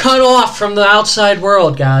like you're cut off from the outside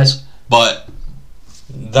world, guys. But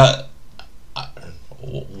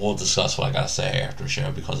we'll discuss what I gotta say after the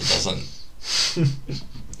show, because it doesn't.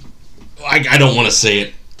 I don't want to say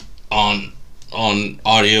it on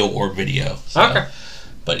audio or video. So. Okay.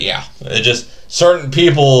 But yeah, it just certain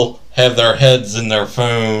people have their heads in their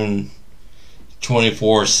phone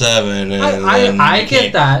 24/7, and I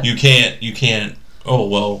get that. You can't. Oh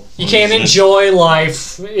well. You can't enjoy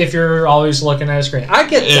life if you're always looking at a screen. I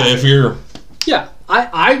get that. If you're. Yeah,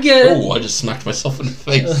 I get it. Oh, I just smacked myself in the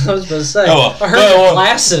face. I was about to say. Oh, I heard your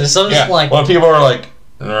glasses. I was just like. When people are like.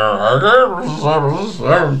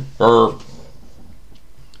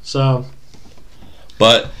 So.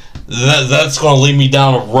 But that's going to lead me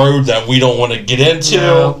down a road that we don't want to get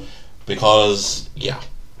into, because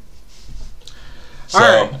So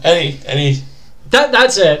all right. any.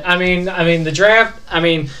 That's it. I mean the draft.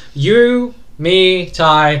 You, me,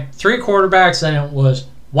 Ty, 3 quarterbacks, and it was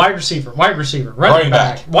wide receiver, running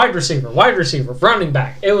back, wide receiver, running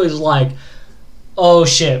back. It was like, oh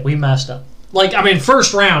shit, we messed up.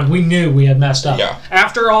 First round, we knew we had messed up. Yeah.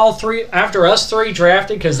 After us three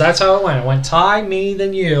drafted, because that's how it went. It went Ty, me,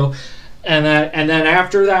 then you, and then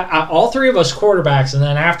after that, all 3 of us quarterbacks, and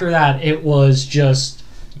then after that, it was just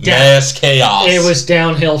mass chaos. It was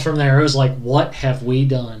downhill from there. It was like, what have we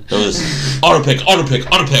done? It was auto pick.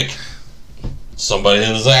 Somebody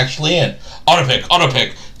that was actually in. Auto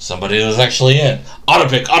pick. Somebody that was actually in. Auto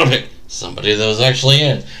pick. Somebody that was actually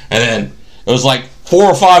in. And then it was like 4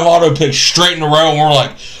 or 5 auto picks straight in a row, and we're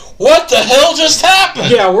like, what the hell just happened?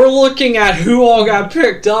 Yeah, we're looking at who all got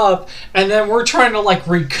picked up, and then we're trying to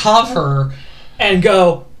recover and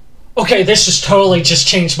go, okay, this just totally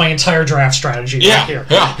changed my entire draft strategy right here.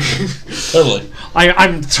 Yeah, totally.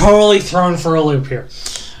 I'm totally thrown for a loop here.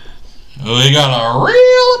 We gotta reel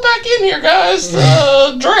it back in here, guys.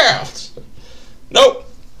 The draft. Nope.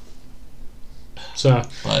 So,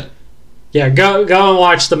 but yeah, go and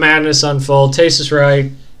watch the madness unfold. Taste is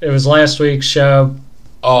right. It was last week's show.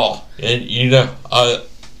 Oh, and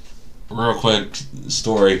real quick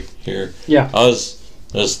story here. Yeah. I was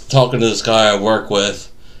talking to this guy I work with.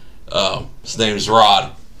 His name's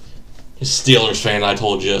Rod. He's a Steelers fan, I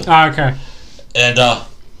told you. Oh, okay. And I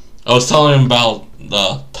was telling him about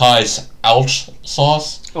the Thai's ouch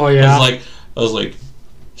sauce. Oh yeah. I was like,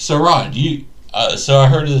 so Rod, so I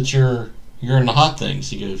heard that you're into hot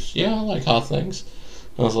things. He goes, yeah, I like hot things.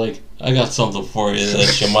 I was like, I got something for you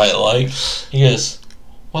that you might like. He goes,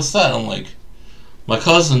 what's that? I'm like, my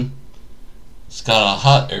cousin has got a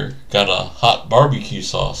hot barbecue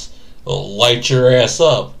sauce. It'll light your ass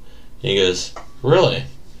up. He goes, really?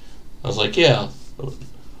 I was like, yeah.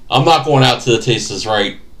 I'm not going out to the Taste is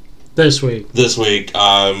Right this week.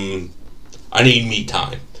 I need me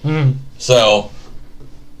time. So,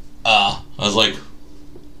 I was like,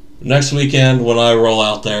 next weekend when I roll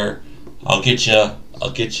out there, I'll get you.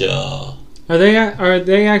 Are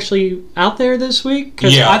they actually out there this week?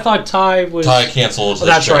 Because I thought Ty was. Ty canceled his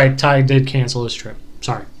that's trip. right. Ty did cancel his trip.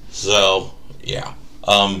 Sorry. So yeah.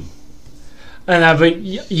 But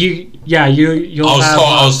you'll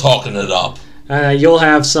I was talking it up. You'll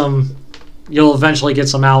have some. You'll eventually get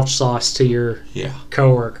some ouch sauce to your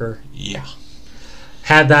coworker. Yeah.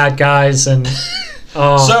 Had that, guys, and.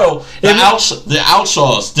 So the ouch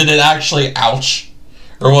sauce, did it actually ouch,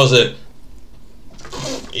 or was it?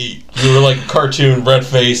 You were like a cartoon red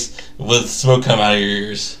face with smoke coming out of your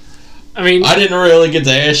ears. I mean, I didn't really get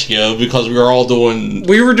to ask you because we were all doing.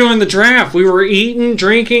 We were doing the draft. We were eating,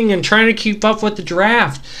 drinking, and trying to keep up with the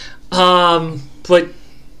draft. But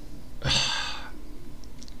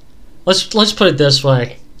let's put it this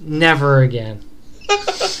way: never again.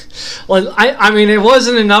 Well, I mean, it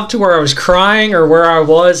wasn't enough to where I was crying or where I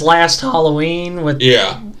was last Halloween with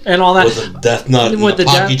and all that with the death nut and the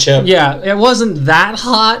pocky chip. Yeah, it wasn't that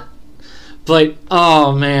hot, but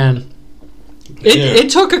oh man, it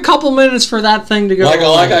took a couple minutes for that thing to go.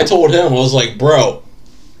 Like I told him, I was like, bro,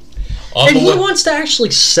 and he wants to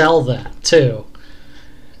actually sell that too.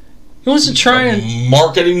 He wants to try and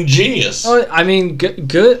marketing genius. Oh, I mean,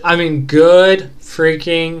 good. I mean, good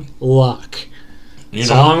freaking luck. You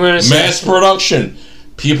know, I'm gonna mass production.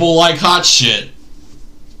 People like hot shit.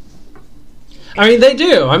 I mean, they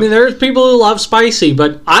do. I mean, there's people who love spicy,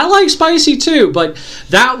 but I like spicy too. But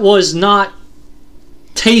that was not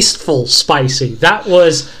tasteful spicy. That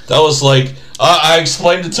was like I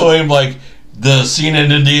explained it to him like the scene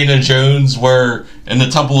in Indiana Jones where in the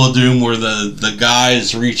Temple of Doom where the guy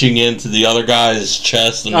is reaching into the other guy's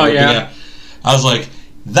chest and looking at. I was like,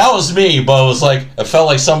 that was me, but it was like it felt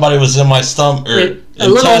like somebody was in my stomach or a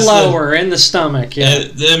little lower in the stomach. Yeah,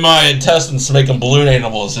 in my intestines making balloon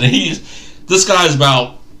animals, and this guy's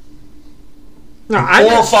about 4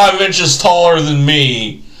 or 5 inches taller than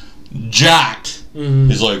me, jacked. Mm-hmm.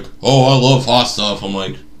 He's like, "Oh, I love hot stuff." I'm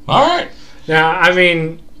like, "All right." Now, I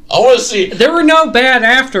mean, I want to see. There were no bad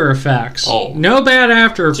after effects. Oh, no bad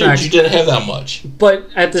after effects. Dude, you didn't have that much. But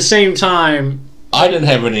at the same time, I didn't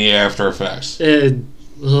have any after effects.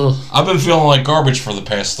 I've been feeling like garbage for the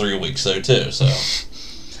past 3 weeks, though, too. So,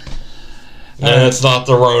 and it's not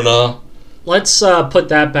the Rona. Let's put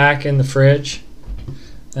that back in the fridge,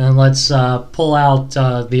 and let's pull out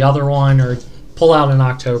the other one, or pull out an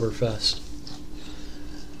Oktoberfest.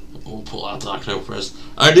 We'll pull out the Oktoberfest.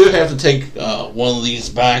 I do have to take one of these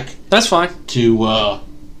back. That's fine. To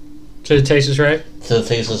the Taste is Right. To the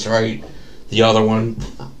Taste is Right. The other one,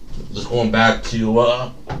 just going back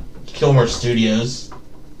to Kilmer Studios.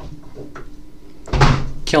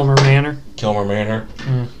 Kilmer Manor.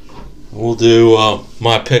 Mm. We'll do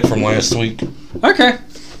my pick from last week. Okay.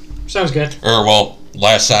 Sounds good.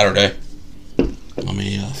 Last Saturday. Let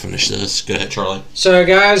me finish this. Go ahead, Charlie. So,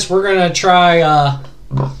 guys, we're going to try...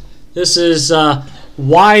 this is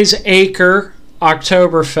Wiseacre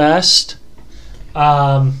Oktoberfest.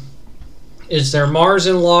 It's their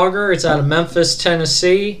Marzen Lager. It's out of Memphis,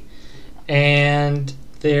 Tennessee. And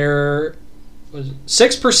they're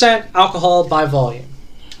 6% alcohol by volume.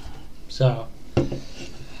 So,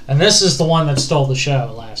 and this is the one that stole the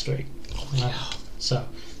show last week. Oh, yeah. So,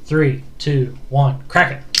 3, 2, 1,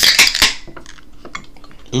 crack it.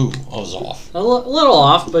 Ooh, I was off. A little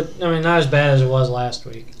off, but I mean not as bad as it was last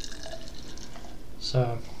week.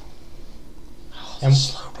 So, and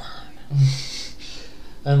slow burn.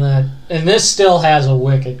 and this still has a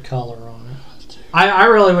wicked color on it. I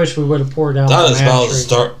really wish we would have poured out. That is about as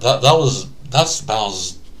dark. That's about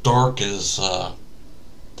as dark as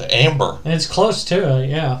the amber. And it's close to it,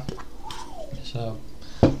 yeah. So,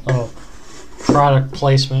 product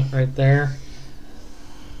placement right there.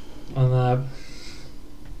 On the.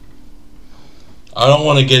 I don't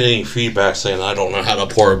want to get any feedback saying I don't know how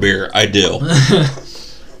to pour a beer. I do.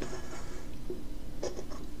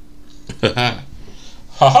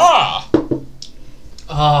 Ha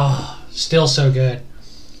ha! Still so good.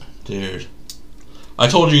 Dude. I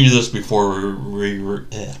told you this before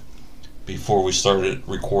we started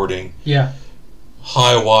recording. Yeah.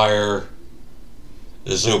 Highwire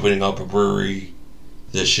is opening up a brewery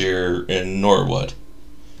this year in Norwood.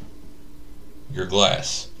 Your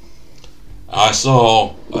Glass. I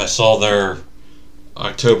saw their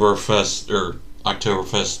Oktoberfest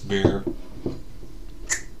beer.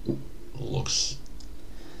 Looks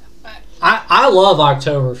I love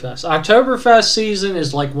Oktoberfest. Oktoberfest season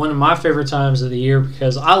is like one of my favorite times of the year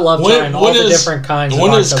because I love trying all the different kinds of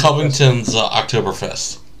Oktoberfest. When is Covington's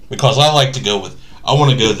Oktoberfest? Because I like to go with... I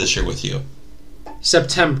want to go this year with you.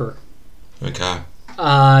 September. Okay.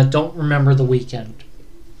 Don't remember the weekend.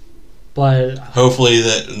 But... Hopefully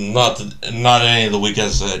that not any of the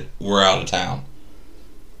weekends that we're out of town.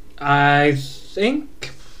 I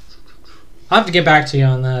think... I'll have to get back to you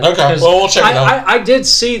on that. Okay, well, we'll check it out. I did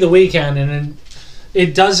see the weekend, and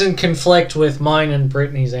it doesn't conflict with mine and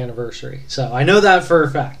Brittany's anniversary. So I know that for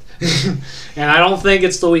a fact. And I don't think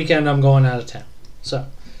it's the weekend I'm going out of town. So,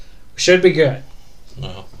 should be good.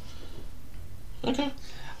 No. Okay.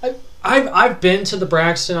 I've been to the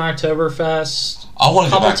Braxton Oktoberfest. I want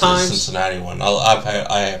to go back to the Cincinnati one.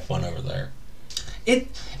 I have fun over there.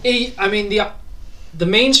 I mean the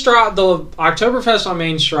Main Strasse, the Oktoberfest on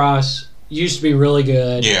Main Strasse used to be really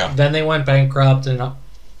good. Yeah. Then they went bankrupt,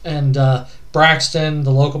 and Braxton,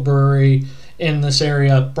 the local brewery in this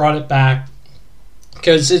area, brought it back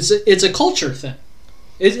because it's a culture thing.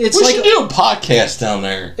 We should do a podcast down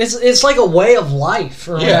there. It's like a way of life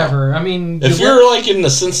or whatever. I mean, if you're like in the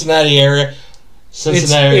Cincinnati area,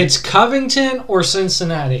 it's Covington or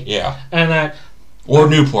Cincinnati. Yeah. And or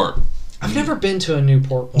Newport. I've never been to a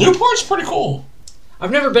Newport one. Newport's pretty cool.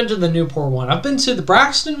 I've never been to the Newport one. I've been to the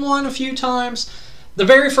Braxton one a few times. The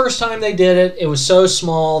very first time they did it, it was so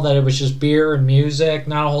small that it was just beer and music,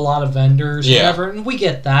 not a whole lot of vendors, whatever. And we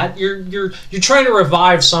get that. You're trying to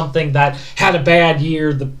revive something that had a bad year.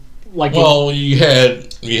 You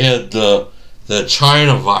had the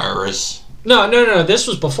China virus. No. This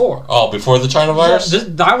was before. Oh, before the China virus?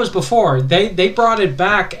 That was before. They brought it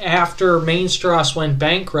back after Main Strasse went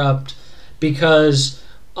bankrupt because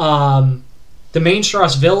the Main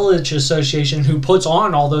Strasse Village Association, who puts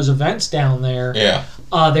on all those events down there,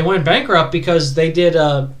 they went bankrupt because they did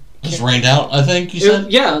a... It was rained out, I think you said?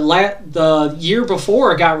 The year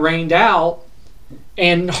before it got rained out,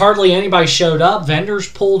 and hardly anybody showed up. Vendors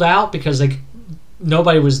pulled out because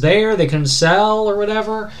nobody was there. They couldn't sell or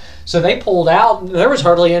whatever. So they pulled out. There was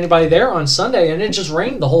hardly anybody there on Sunday, and it just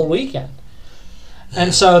rained the whole weekend.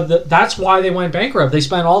 And so that's why they went bankrupt. They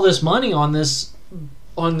spent all this money on this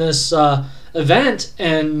event,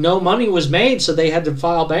 and no money was made, so they had to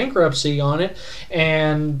file bankruptcy on it,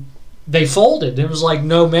 and they folded. It was like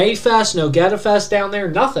no Mayfest, no Getafest down there,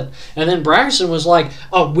 nothing. And then Braxton was like,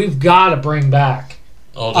 "Oh, we've got to bring back."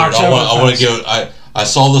 Oh, dude, I want to go. I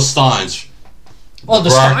saw the Steins. Oh, the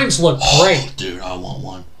Steins look great. Oh, dude, I want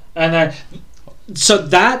one. And so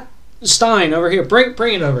that Stein over here, bring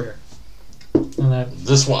it over here. And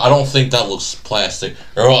this one, I don't think that looks plastic.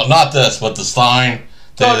 Or well, not this, but the Stein.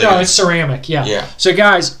 No, it's ceramic, yeah. So,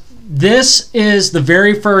 guys, this is the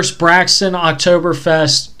very first Braxton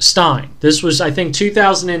Oktoberfest Stein. This was, I think,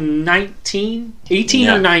 2019, 18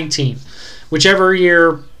 or 19, whichever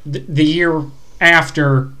year, the year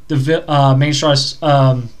after the Main Strasse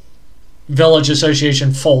Village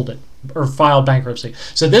Association folded or filed bankruptcy.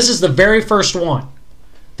 So, this is the very first one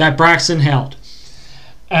that Braxton held.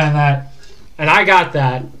 And I got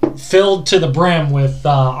that filled to the brim with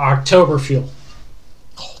Oktoberfuel.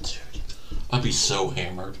 Oh, dude, I'd be so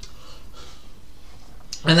hammered.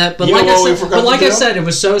 And but like I said, it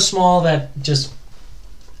was so small that just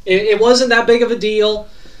it wasn't that big of a deal.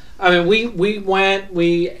 I mean, we went.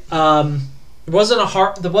 There wasn't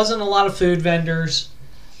a lot of food vendors.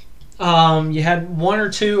 You had one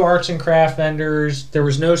or two arts and craft vendors. There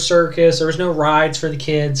was no circus. There was no rides for the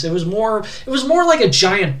kids. It was more like a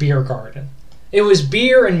giant beer garden. It was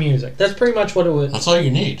beer and music. That's pretty much what it was. That's all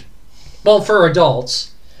you need. Well, for adults.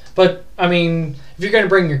 But, I mean, if you're going to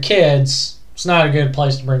bring your kids, it's not a good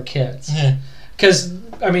place to bring kids. Because,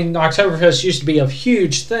 I mean, Oktoberfest used to be a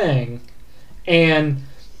huge thing. And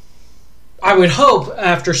I would hope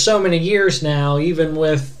after so many years now, even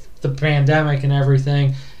with the pandemic and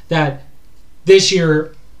everything, that this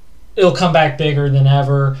year it'll come back bigger than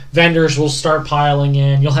ever. Vendors will start piling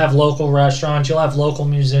in. You'll have local restaurants. You'll have local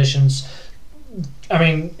musicians. I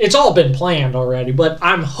mean, it's all been planned already, but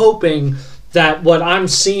I'm hoping that what I'm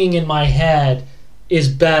seeing in my head is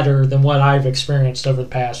better than what I've experienced over the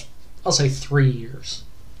past, I'll say, 3 years.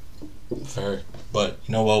 Fair. But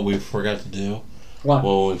you know what we forgot to do? What?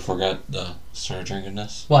 Well, we forgot to start drinking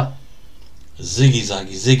this. What? Ziggy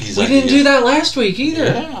Zaggy. We didn't do that last week either.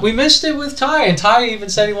 Yeah. We missed it with Ty, and Ty even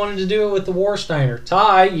said he wanted to do it with the Warsteiner.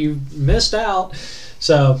 Ty, you missed out.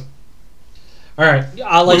 So, all right,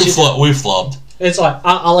 I'll let you. We flubbed. It's like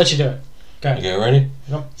I'll let you do it. Okay, ready?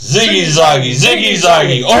 Yep. Ziggy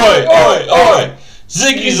Zaggy. Oi, oi, oi.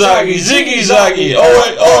 Ziggy Zaggy.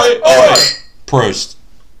 Oi, oi, oi. Prost.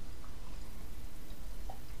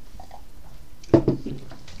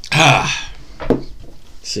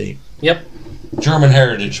 See? Yep. German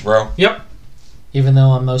heritage, bro. Yep. Even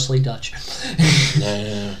though I'm mostly Dutch.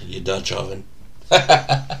 Nah, you Dutch oven.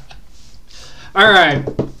 All right.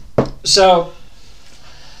 So,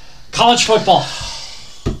 college football.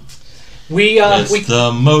 It's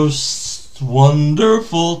the most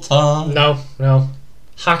wonderful time. No.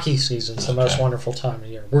 Hockey season's the most wonderful time of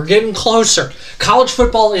year. We're getting closer. College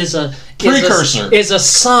football is a precursor. Is a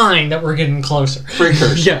sign that we're getting closer.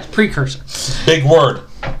 Precursor. Yeah, precursor. Big word.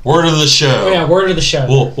 Word of the show. Oh, yeah, word of the show.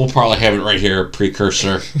 We'll probably have it right here.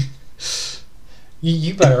 Precursor.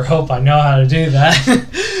 You better hope I know how to do that.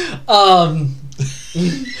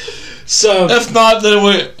 So if not,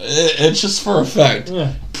 then it's just for effect.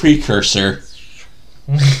 Yeah. Precursor.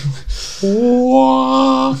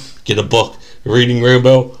 Get a book. Reading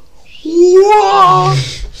Rainbow.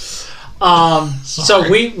 So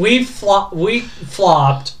we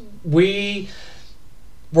flopped. We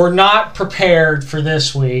were not prepared for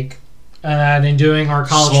this week, and in doing our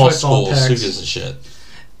college football picks. Who gives a shit?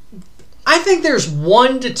 I think there's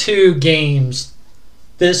 1 to 2 games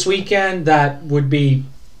this weekend that would be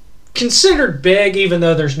considered big, even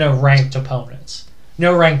though there's no ranked opponents.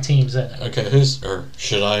 No ranked teams in it. Okay,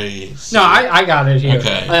 should I... No, I got it here.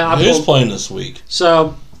 Okay, who's playing this week?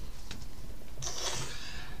 So,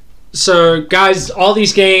 guys, all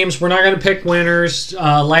these games, we're not going to pick winners.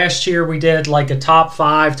 Last year we did like a top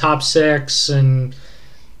 5, top 6, and...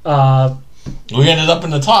 we ended up in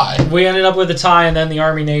the tie. We ended up with a tie, and then the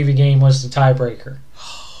Army-Navy game was the tiebreaker.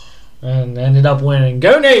 And ended up winning.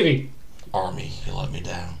 Go Navy! Army, you let me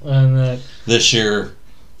down. And This year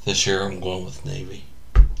I'm going with Navy.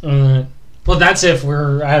 Well, that's if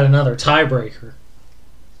we're at another tiebreaker.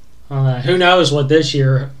 Who knows what this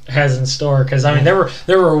year has in store? Because I mean, there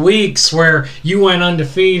were weeks where you went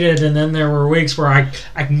undefeated, and then there were weeks where I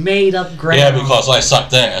made up ground. Yeah, because I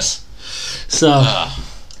sucked ass. So,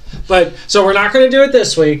 so we're not going to do it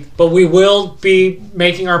this week, but we will be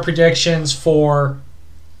making our predictions for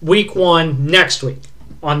week 1 next week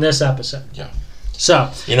on this episode. Yeah.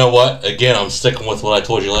 So you know what? Again, I'm sticking with what I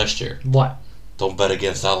told you last year. What? Don't bet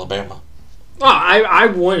against Alabama. Oh, I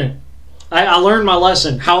wouldn't. I learned my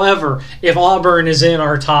lesson. However, if Auburn is in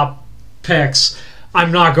our top picks,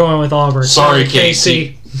 I'm not going with Auburn. Sorry,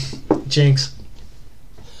 Casey. Jinx.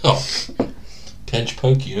 Oh. Pinch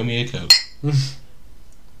poke, you owe me a Coke.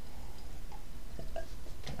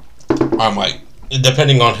 I might.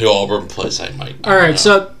 Depending on who Auburn plays, I might. All right,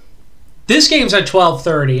 so this game's at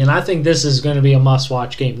 12:30, and I think this is going to be a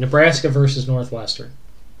must-watch game. Nebraska versus Northwestern.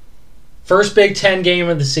 First Big Ten game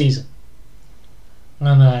of the season.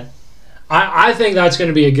 And I think that's going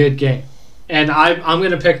to be a good game. And I'm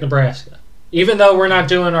going to pick Nebraska. Even though we're not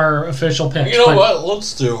doing our official picks. You know what?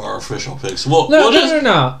 Let's do our official picks. No.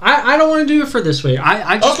 I don't want to do it for this week.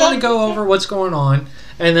 I just want to go over what's going on,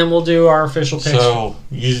 and then we'll do our official picks. So,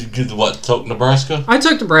 you did what? Took Nebraska? I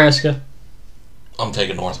took Nebraska. I'm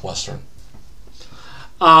taking Northwestern.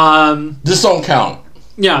 This don't count.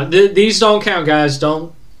 Yeah, these don't count, guys.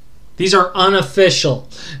 These are unofficial.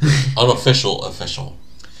 Official.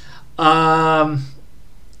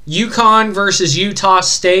 UConn versus Utah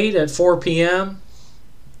State at 4 p.m.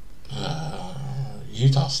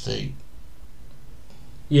 Utah State.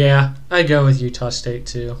 Yeah, I'd go with Utah State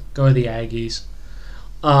too. Go with the Aggies.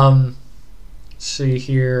 Let's see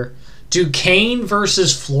here. Duquesne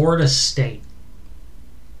versus Florida State.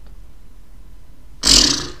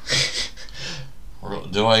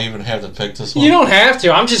 Do I even have to pick this one? You don't have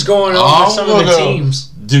to. I'm just going over some of the teams.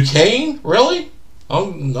 Duquesne? Really?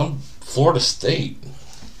 I'm Florida State.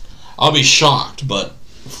 I'll be shocked, but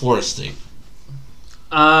Florida State.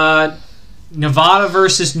 Nevada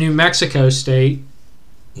versus New Mexico State.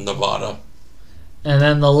 Nevada. And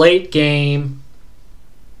then the late game,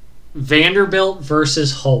 Vanderbilt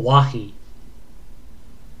versus Hawaii.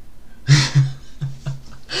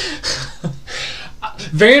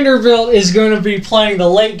 Vanderbilt is going to be playing the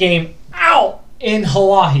late game out in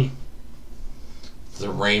Hawaii. The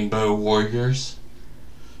Rainbow Warriors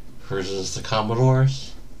versus the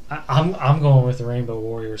Commodores. I'm going with the Rainbow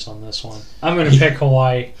Warriors on this one. I'm going to pick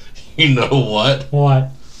Hawaii. You know what? What?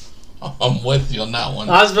 I'm with you on that one.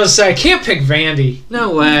 I was about to say, I can't pick Vandy.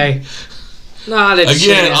 No way. Not a chance.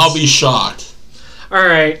 Again, I'll be shocked. All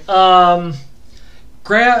right.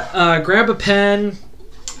 Grab a pen.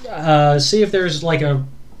 See if there's like a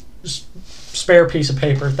spare piece of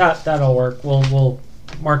paper. That'll work. We'll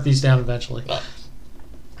mark these down eventually.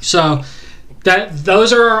 So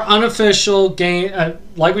those are our unofficial game.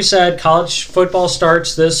 Like we said, college football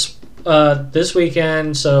starts this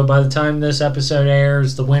weekend. So by the time this episode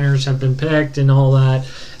airs, the winners have been picked and all that.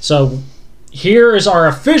 So here is our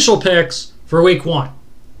official picks for week 1.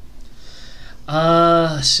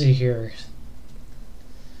 Let's see here.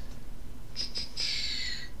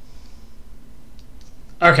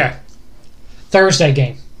 Okay. Thursday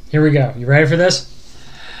game. Here we go. You ready for this?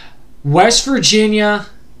 West Virginia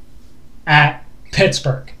at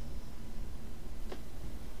Pittsburgh.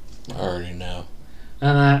 I already know.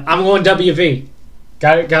 I'm going WV.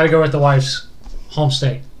 Got to go with the wife's home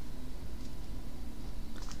state.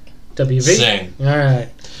 WV? Same. All right.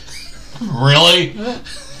 Really?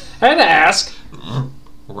 I had to ask.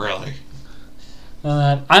 Really?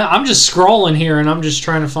 I'm just scrolling here, and I'm just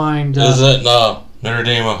trying to find... Is it Notre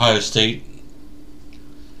Dame, Ohio State?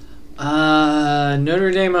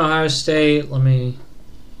 Notre Dame, Ohio State. I'm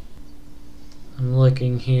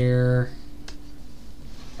looking here.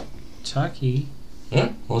 Kentucky.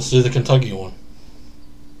 Yeah, let's do the Kentucky one.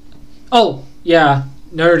 Oh, yeah.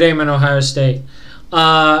 Notre Dame and Ohio State.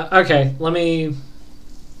 Okay, let me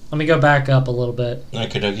go back up a little bit.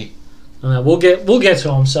 Okay, Dougie. We'll get to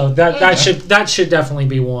them. So that should definitely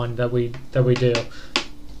be one that we do.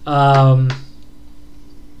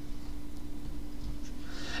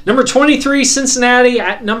 Number 23 Cincinnati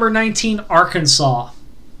at number 19 Arkansas.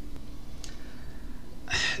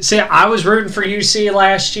 See, I was rooting for UC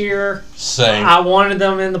last year. Same. I wanted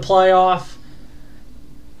them in the playoff.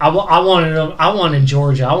 I wanted them. I wanted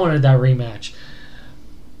Georgia. I wanted that rematch.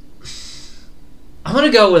 I'm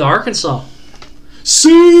gonna go with Arkansas.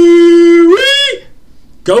 Siri!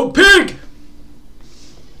 Go Pig!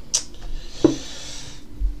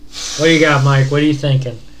 What do you got, Mike? What are you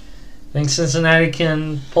thinking? Think Cincinnati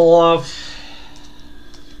can pull off?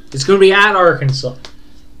 It's going to be at Arkansas.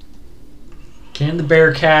 Can the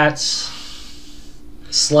Bearcats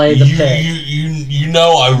slay the Pig? You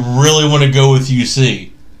know I really want to go with UC.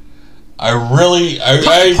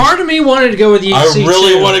 Part of me wanted to go with UC. I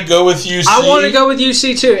really want to go with UC. I want to go with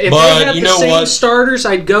UC too. If they have the same starters,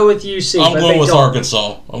 I'd go with UC. I'm going with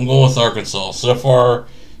Arkansas. So far,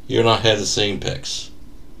 you and I had the same picks.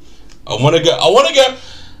 I want to go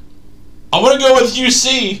with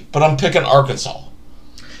UC, but I'm picking Arkansas.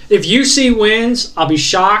 If UC wins, I'll be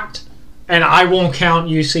shocked, and I won't count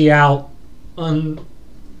UC out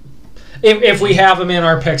if we have them in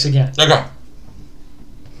our picks again. Okay.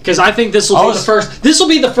 Because I think this will be the first. This will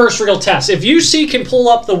be the first real test. If UC can pull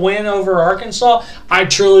up the win over Arkansas, I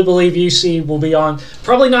truly believe UC will be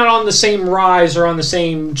probably not on the same rise or on the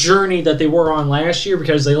same journey that they were on last year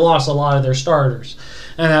because they lost a lot of their starters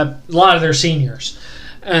and a lot of their seniors.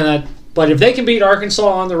 But if they can beat Arkansas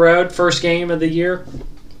on the road, first game of the year,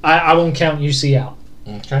 I won't count UC out.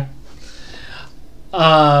 Okay.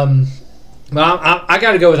 But I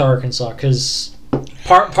got to go with Arkansas because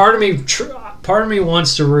part of me. Part of me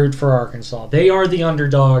wants to root for Arkansas. They are the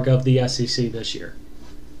underdog of the SEC this year.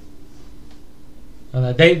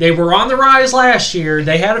 They were on the rise last year.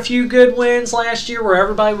 They had a few good wins last year where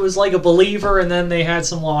everybody was like a believer, and then they had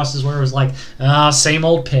some losses where it was like, same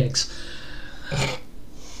old pigs.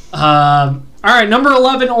 All right, number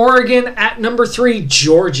 11, Oregon. At number 3,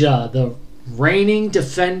 Georgia, the reigning,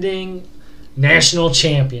 defending national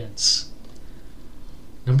champions.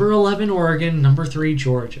 Number 11, Oregon. Number 3,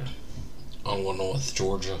 Georgia. I'm going with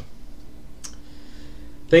Georgia.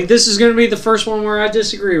 I think this is going to be the first one where I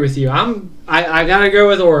disagree with you. I got to go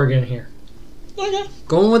with Oregon here. Okay.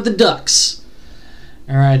 Going with the Ducks.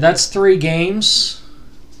 All right, that's 3 games.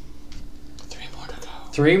 3 more to go.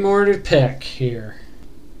 3 more to pick here.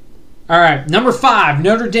 All right, number 5,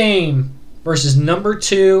 Notre Dame versus number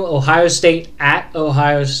 2, Ohio State at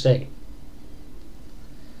Ohio State.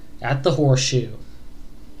 At the Horseshoe.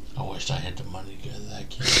 I wish I had the money to go to that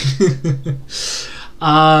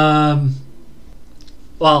game.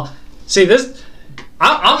 Well, see this.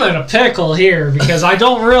 I'm in a pickle here because I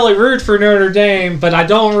don't really root for Notre Dame, but I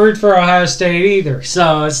don't root for Ohio State either.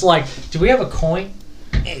 So it's like, do we have a coin?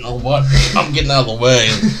 You know what? I'm getting out of the way.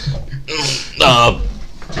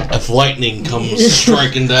 If lightning comes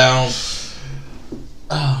striking down,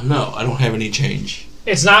 oh no, I don't have any change.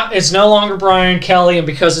 It's no longer Brian Kelly, and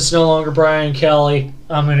because it's no longer Brian Kelly,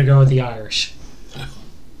 I'm going to go with the Irish.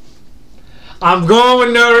 I'm going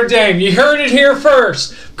with Notre Dame. You heard it here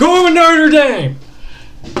first. Going with Notre Dame.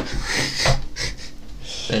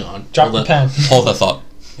 Hang on. Drop the pen. Hold that thought.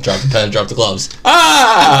 Drop the pen, drop the gloves.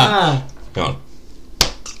 Ah! Hang on.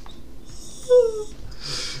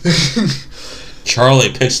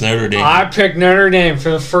 Charlie picks Notre Dame. I picked Notre Dame for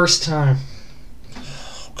the first time.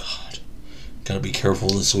 Oh, God. Gotta be careful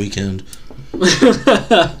this weekend.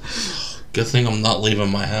 Good thing I'm not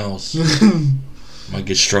leaving my house. Might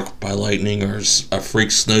get struck by lightning or a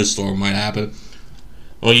freak snowstorm might happen.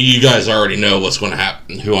 Well, you guys already know what's going to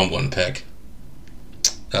happen, who I'm going to pick.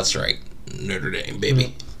 That's right. Notre Dame,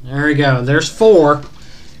 baby. There we go. There's 4.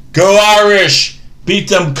 Go Irish! Beat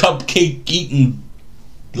them cupcake-eating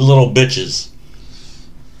little bitches.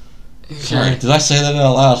 Sorry, did I say that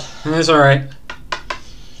out loud? That's all right.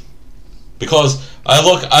 Because I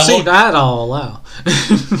look, that I'll allow.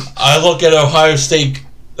 I look at Ohio State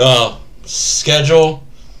schedule,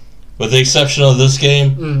 with the exception of this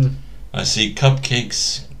game. I see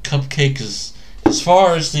cupcakes. Cupcake is as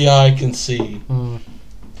far as the eye can see.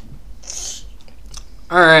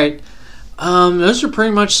 All right, those are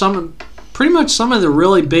pretty much some of the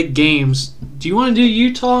really big games. Do you want to do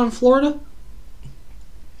Utah and Florida?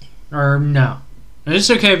 Or no? And it's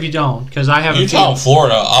okay if you don't, because I have Utah and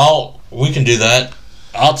Florida. We can do that.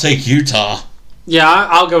 I'll take Utah. Yeah,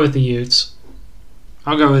 I'll go with the Utes.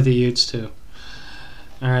 I'll go with the Utes too.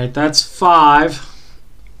 All right, that's 5.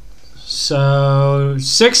 So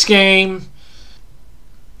 6 game.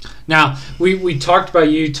 Now we talked about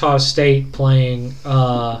Utah State playing.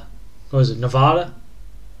 What was it, Nevada?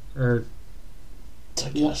 Or I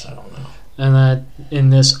guess I don't know. And that in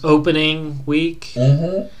this opening week.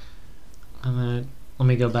 Mm-hmm. And then let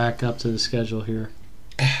me go back up to the schedule here.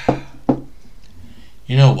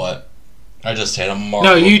 You know what? I just had a mark.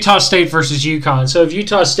 No, Utah State versus UConn. So if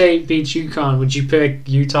Utah State beats UConn, would you pick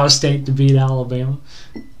Utah State to beat Alabama?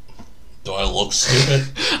 Do I look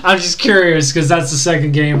stupid? I'm just curious because that's the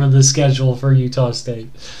second game of the schedule for Utah State.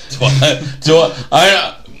 Well,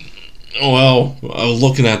 I was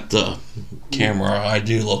looking at the camera. I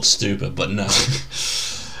do look stupid, but no.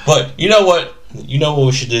 But you know what? You know what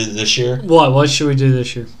we should do this year? What? What should we do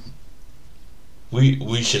this year?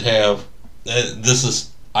 We should have. This is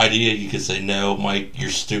idea. You could say no, Mike.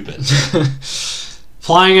 You're stupid.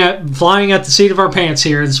 flying at the seat of our pants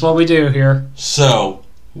here. That's what we do here. So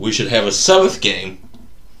we should have a 7th game.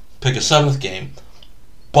 Pick a 7th game,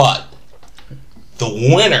 but the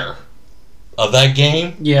winner of that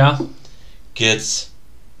game, gets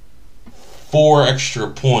 4 extra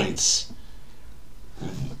points.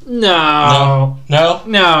 No.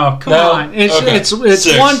 Come on. It's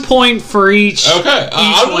 6. 1 point for each. Okay,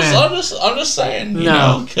 I'm win. just saying. We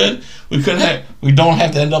don't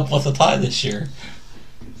have to end up with a tie this year.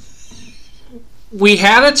 We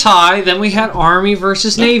had a tie, then we had Army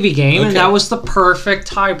versus Navy game, and that was the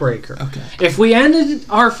perfect tiebreaker. Okay. If we ended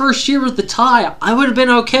our first year with the tie, I would have been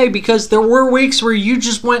okay because there were weeks where you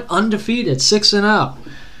just went undefeated, 6-0.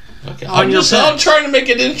 Okay. I'm trying to make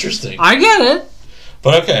it interesting. I get it.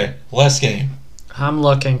 But okay, last game. I'm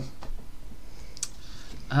looking.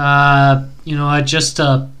 You know,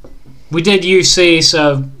 we did UC,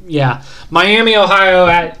 so yeah. Miami, Ohio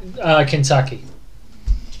at Kentucky.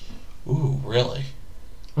 Ooh, really?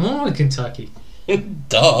 I'm on with Kentucky.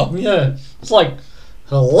 Duh. Yeah. It's like,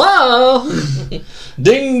 hello.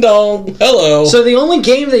 Ding dong. Hello. So the only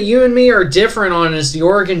game that you and me are different on is the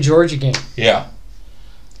Oregon-Georgia game. Yeah.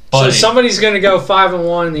 Buddy. So somebody's going to go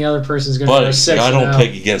 5-1 and the other person's going to go 6-0. I don't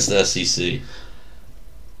pick against the SEC.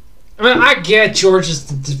 I mean, I get Georgia's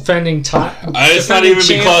the defending top. It's not even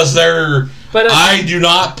because they're... But I do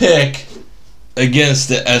not pick against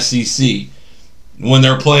the SEC when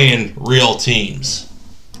they're playing real teams.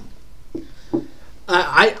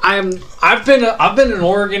 I've been an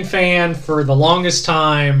Oregon fan for the longest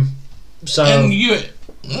time. So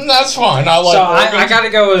that's fine. I like Oregon. I got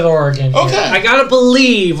to go with Oregon. Okay. Here. I got to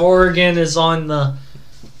believe Oregon is on a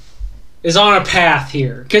path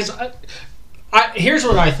here. Because here's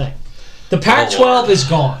what I think. The Pac-12 is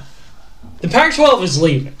gone. The Pac-12 is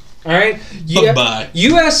leaving. All right? Bye-bye.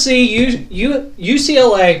 USC,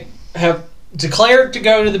 UCLA have declared to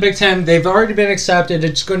go to the Big Ten. They've already been accepted.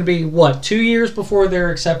 It's going to be, 2 years before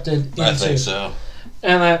they're accepted? I think so.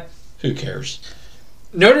 And who cares?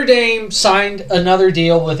 Notre Dame signed another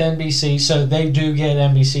deal with NBC, so they do get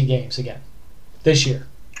NBC games again this year.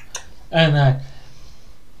 And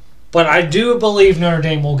but I do believe Notre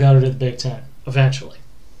Dame will go to the Big Ten eventually.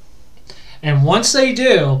 And once they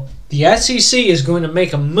do, the SEC is going to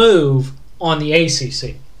make a move on the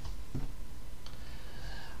ACC.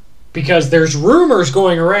 Because there's rumors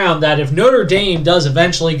going around that if Notre Dame does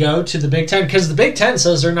eventually go to the Big Ten, because the Big Ten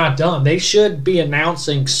says they're not done, they should be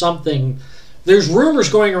announcing something. There's rumors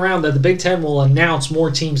going around that the Big Ten will announce more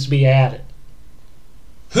teams to be added.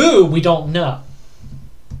 Who, we don't know.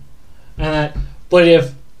 But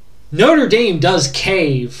if Notre Dame does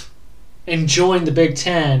cave and join the Big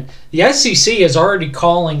Ten, the SEC is already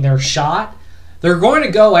calling their shot. They're going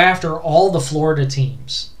to go after all the Florida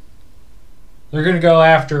teams. They're going to go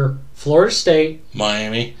after Florida State,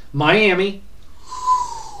 Miami,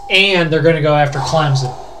 and they're going to go after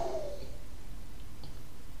Clemson.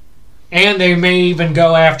 And they may even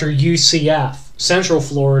go after UCF. Central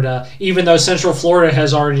Florida, even though Central Florida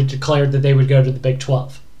has already declared that they would go to the Big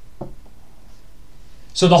 12.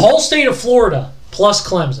 So the whole state of Florida plus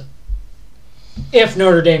Clemson, if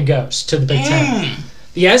Notre Dame goes to the Big Ten.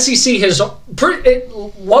 The SEC has...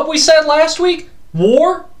 what we said last week,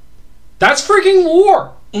 war, that's freaking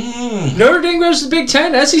war. Notre Dame goes to the Big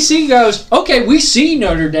Ten, SEC goes, okay, we see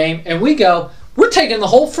Notre Dame, and we go, we're taking the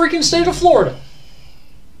whole freaking state of Florida.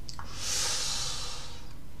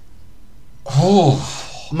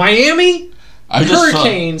 Oh, Miami,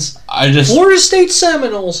 Hurricanes, Florida State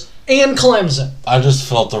Seminoles, and Clemson. I just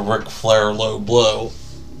felt the Ric Flair low blow.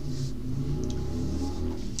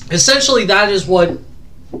 Essentially, that's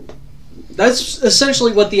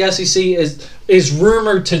essentially what the SEC is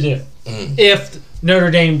rumored to do if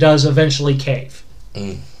Notre Dame does eventually cave.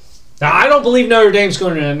 Now, I don't believe Notre Dame's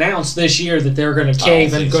going to announce this year that they're going to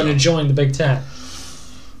cave and going to join the Big Ten.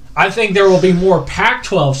 I think there will be more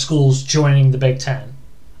Pac-12 schools joining the Big Ten.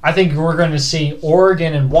 I think we're going to see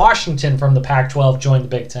Oregon and Washington from the Pac-12 join the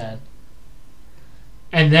Big Ten.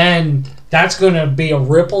 And then that's going to be a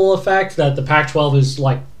ripple effect that the Pac-12 is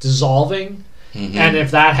like dissolving. And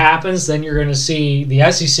if that happens, then you're going to see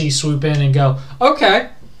the SEC swoop in and go, okay,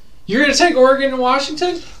 you're going to take Oregon and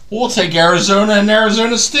Washington? We'll take Arizona and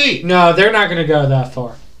Arizona State. No, they're not going to go that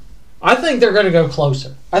far. I think they're going to go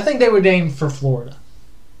closer. I think they would aim for Florida.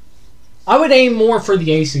 I would aim more for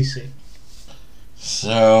the ACC.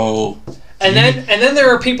 So... And then there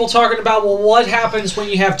are people talking about, well, what happens when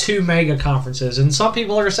you have two mega conferences? And some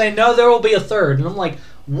people are saying, no, there will be a third. And I'm like,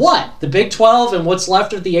 what? The Big 12 and what's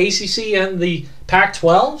left of the ACC and the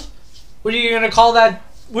Pac-12? What are you going to call that?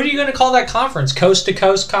 What are you going to call that conference? Coast to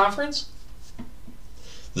Coast Conference?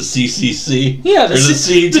 The CCC? Yeah,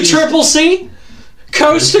 the Triple C?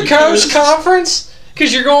 Coast to Coast Conference?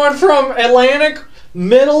 Because you're going from Atlantic,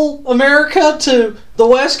 Middle America to the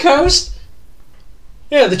West Coast?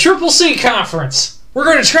 Yeah, the Triple C Conference. We're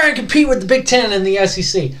going to try and compete with the Big Ten and the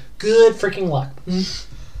SEC. Good freaking luck.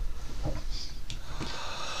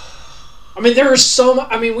 I mean, there are so much...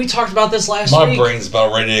 I mean, we talked about this last week. My brain's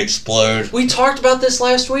about ready to explode. We talked about this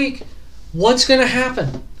last week. What's going to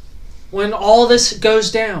happen when all this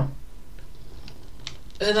goes down?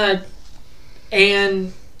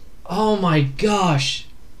 And oh my gosh.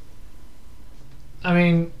 I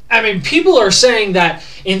mean, people are saying that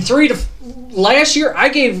last year I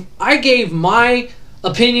gave my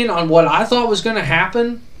opinion on what I thought was going to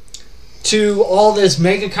happen to all this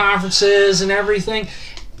mega conferences and everything,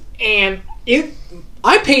 and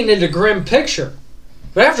I painted a grim picture.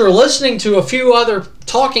 But after listening to a few other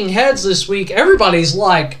talking heads this week, everybody's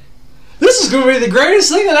like, "This is going to be the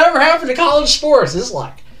greatest thing that ever happened to college sports." It's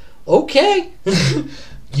like, okay,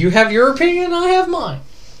 you have your opinion, I have mine.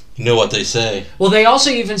 You know what they say. Well, they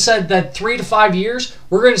also even said that 3 to 5 years,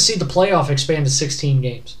 we're going to see the playoff expand to 16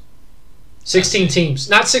 games. 16 teams.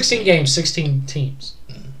 Not 16 games, 16 teams.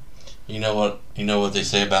 You know what they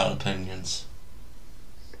say about opinions.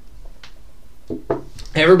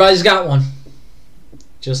 Everybody's got one.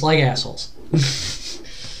 Just like assholes.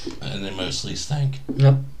 And they mostly stink.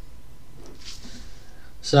 Yep.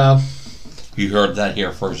 So. You heard that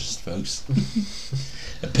here first, folks.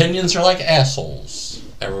 Opinions are like assholes.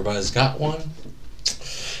 Everybody's got one,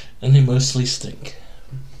 and they mostly stink.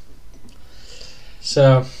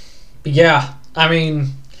 So, yeah, I mean,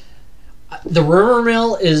 the rumor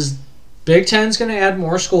mill is Big Ten's going to add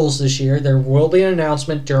more schools this year. There will be an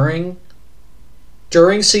announcement during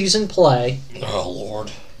season play. Oh,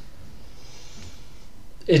 Lord.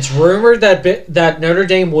 It's rumored that Notre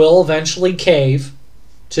Dame will eventually cave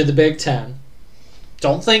to the Big Ten.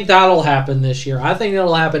 Don't think that'll happen this year. I think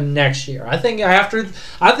it'll happen next year. I think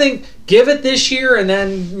give it this year and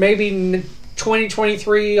then maybe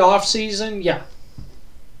 2023 off season. Yeah,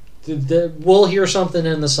 we'll hear something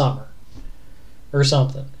in the summer or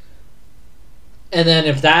something. And then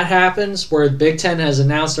if that happens, where Big Ten has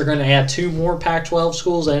announced they're going to add 2 more Pac-12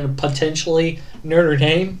 schools and potentially Notre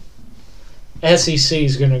Dame, SEC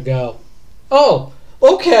is going to go, oh,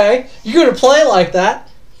 okay, you're going to play like that.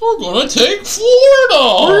 We're going to take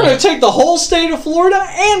Florida. We're going to take the whole state of Florida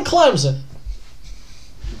and Clemson.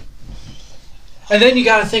 And then you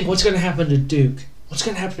got to think, what's going to happen to Duke? What's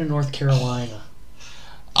going to happen to North Carolina?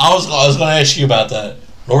 I was going to ask you about that.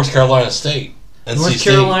 North Carolina State. NC North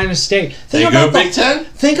State. Carolina State. They go Big Ten?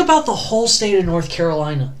 Think about the whole state of North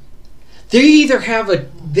Carolina. They either have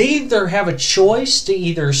a choice to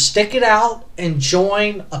either stick it out and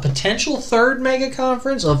join a potential third mega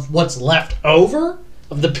conference of what's left over,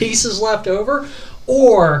 of the pieces left over,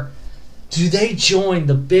 or do they join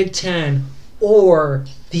the Big Ten or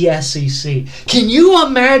the SEC. Can you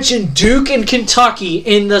imagine Duke and Kentucky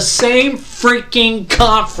in the same freaking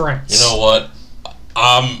conference? You know what?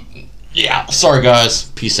 Yeah. Sorry, guys.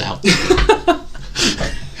 Peace out.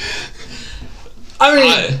 I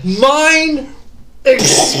mean, mind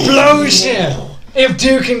explosion if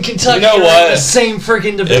Duke and Kentucky are in the same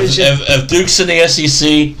freaking division. If Duke's in the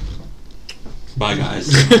SEC, bye,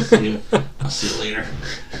 guys. I'll see you later.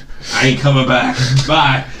 I ain't coming back.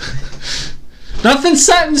 Bye. Nothing's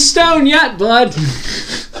set in stone yet, bud.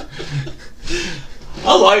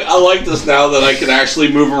 I like this now that I can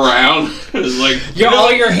actually move around. It's like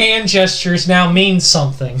all your hand gestures now mean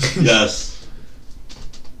something. Yes.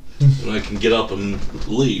 And I can get up and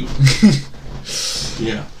leave.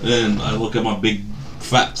 Yeah. And I look at my big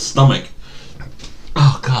fat stomach.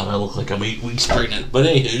 Oh God, I look like I'm 8 weeks pregnant. But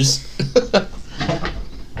anyways.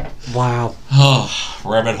 Wow. Oh,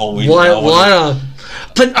 rabbit hole.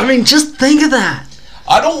 But I mean, just think of that.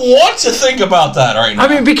 I don't want to think about that right now. I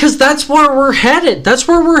mean, because that's where we're headed.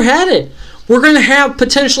 We're going to have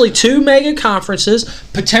potentially 2 mega conferences,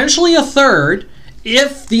 potentially a third,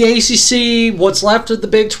 if the ACC, what's left of the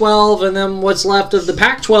Big 12, and then what's left of the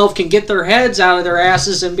Pac-12 can get their heads out of their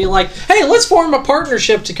asses and be like, hey, let's form a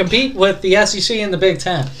partnership to compete with the SEC and the Big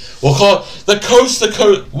 10. We'll call it the Coast to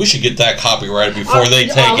Coast. We should get that copyrighted before they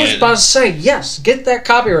take it. I was about to say, yes, get that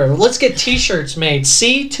copyrighted. Let's get T-shirts made.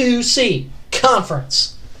 C2C.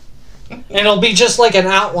 Conference. And it'll be just like an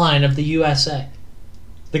outline of the USA.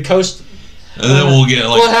 The Coast... And then we'll get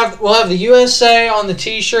we'll have the USA on the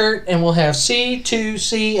T-shirt, and we'll have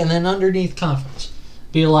C2C, and then underneath conference.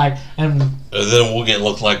 Be like, and then we'll get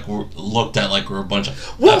looked at like we're a bunch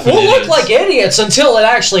of. We'll look like idiots until it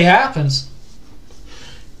actually happens.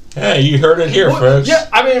 Hey, you heard it here, folks. Yeah,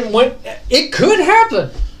 I mean, it could happen.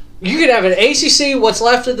 You could have an ACC, what's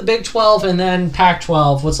left of the Big 12, and then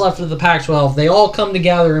Pac-12, what's left of the Pac-12. They all come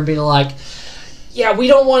together and be like, yeah, we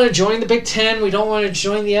don't want to join the Big 10. We don't want to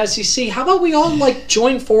join the SEC. How about we all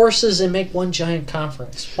join forces and make one giant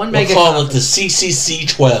conference? We'll call it the CCC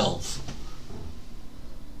 12.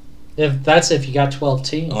 If you got 12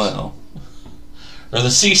 teams. Well, or the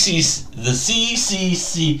CCC,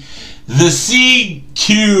 the C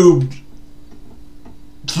cubed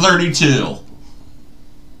 32.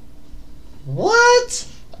 What?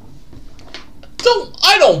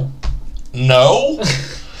 I don't know.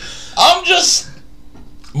 I'm just.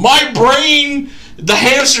 My brain, the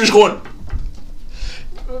hamster's going.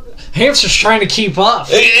 Hamster's trying to keep up.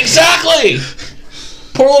 Exactly.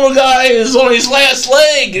 Poor little guy is on his last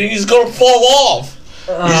leg and he's going to fall off.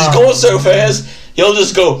 He's going so fast, he'll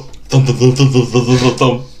just go. Thump, thump, thump, thump, thump, thump,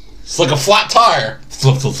 thump. It's like a flat tire.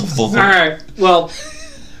 Thump, thump, thump, thump. All right. Well,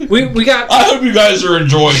 we got. I hope you guys are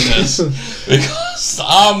enjoying this because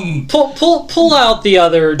pull out the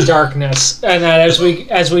other darkness, and that as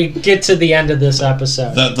we get to the end of this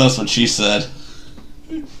episode. That's what she said.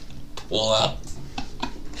 Pull out.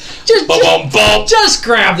 Just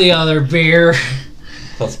grab the other beer.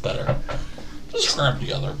 That's better. Just grab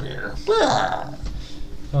the other beer.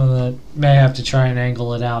 Oh, that may have to try and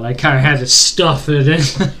angle it out. I kind of had to stuff it in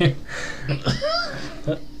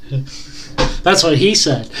there. That's what he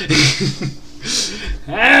said.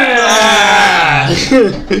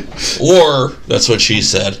 Or that's what she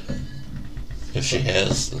said. If she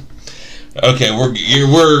has. Okay,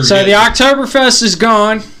 we're. So the Oktoberfest is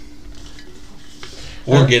gone.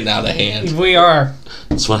 We're getting out of hand. We are.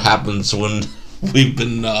 That's what happens when we've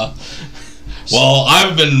been. Well,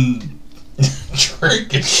 I've been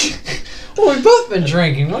drinking. Well, we've both been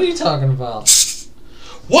drinking. What are you talking about?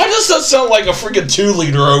 Why does that sound like a freaking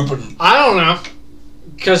 2-liter open? I don't know.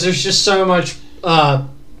 Because there's just so much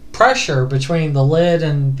pressure between the lid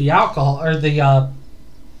and the alcohol, or the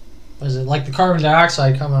what is it, like the carbon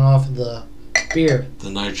dioxide coming off of the beer. The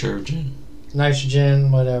nitrogen.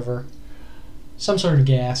 Nitrogen, whatever. Some sort of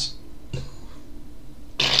gas.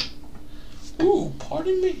 Ooh,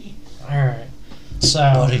 pardon me. Alright. So,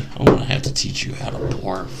 buddy, I'm gonna have to teach you how to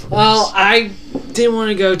pour. Well, I didn't want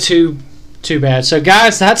to go too bad. So,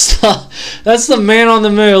 guys, that's the man on the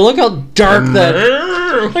moon. Look how dark that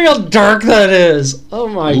is. Oh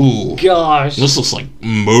my gosh. This looks like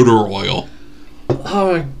motor oil.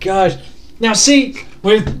 Oh my gosh. Now, see,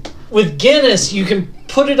 with Guinness, you can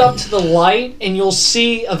put it up to the light and you'll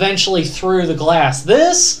see eventually through the glass.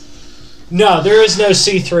 No, there is no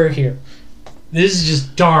see-through here. This is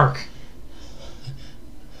just dark.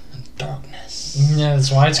 Darkness. Yeah,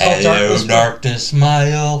 that's why it's called darkness. Hello, darkness,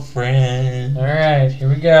 my old friend. All right, here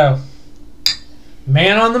we go.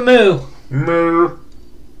 Man on the moo. Moo.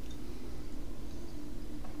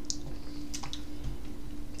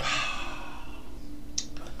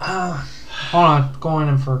 Hold on. Going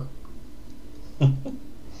in for...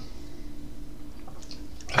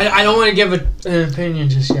 I don't want to give an opinion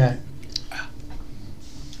just yet.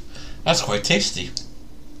 That's quite tasty.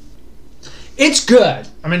 It's good.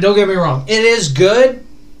 I mean, don't get me wrong. It is good,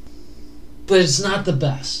 but it's not the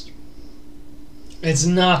best. It's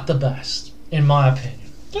not the best, in my opinion.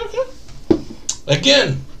 Okay.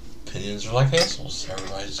 Again, opinions are like assholes.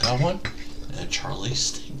 Everybody's got one, and Charlie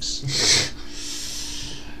stinks.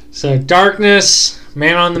 So, Darkness,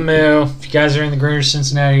 Man on the Moo. If you guys are in the greater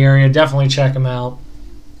Cincinnati area, definitely check them out.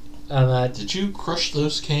 Did you crush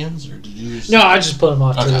those cans, or did you just... No, I just put them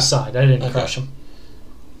off to the side. I didn't crush them.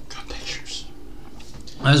 Got pictures.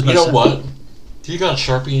 You know what? Do you got a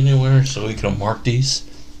Sharpie anywhere so we can mark these?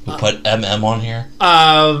 We put MM on here?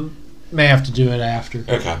 May have to do it after.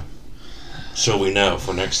 Okay. So we know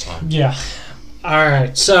for next time. Yeah.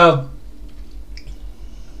 Alright, so...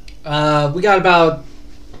 we got about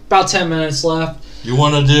 10 minutes left. You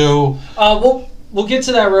want to do... We'll get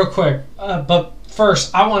to that real quick. But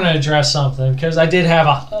first, I want to address something, because I did have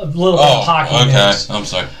a little bit of hockey news. I'm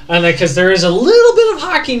sorry. And because there is a little bit of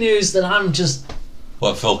hockey news that I'm just...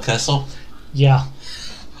 What, Phil Kessel? Yeah.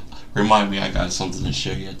 Remind me, I got something to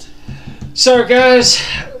show you. So, guys,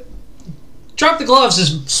 Drop the Gloves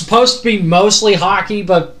is supposed to be mostly hockey,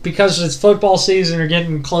 but because it's football season or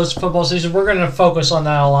getting close to football season, we're going to focus on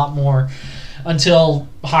that a lot more until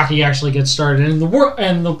hockey actually gets started. And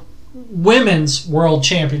the Women's World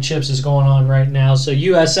Championships is going on right now, so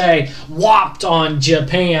USA whopped on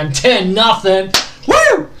Japan 10-0.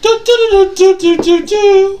 Woo!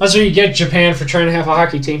 That's what you get, Japan, for trying to have a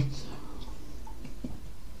hockey team.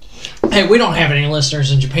 Hey, we don't have any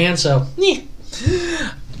listeners in Japan, so...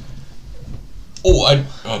 go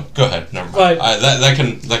ahead. Never mind.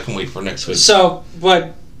 That can wait for next week. So,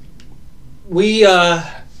 but we...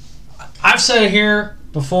 I've said it here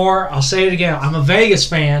before, I'll say it again. I'm a Vegas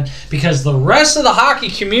fan because the rest of the hockey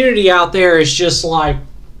community out there is just like,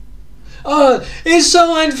 it's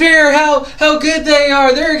so unfair how good they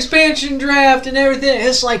are, their expansion draft and everything.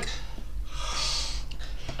 It's like,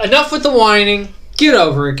 enough with the whining. Get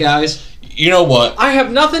over it, guys. You know what? I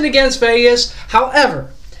have nothing against Vegas.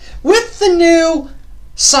 However, with the new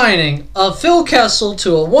signing of Phil Kessel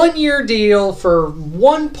to a 1-year deal for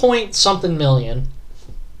 1 point something million,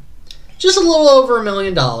 just a little over $1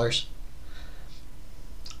 million,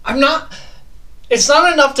 it's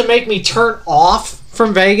not enough to make me turn off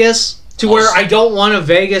from Vegas to where I don't want a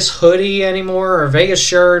Vegas hoodie anymore or a Vegas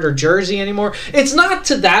shirt or jersey anymore. It's not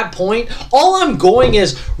to that point. All I'm going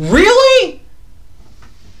is, really?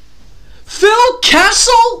 Phil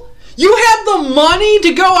Kessel? You had the money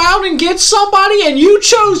to go out and get somebody and you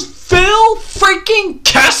chose Phil freaking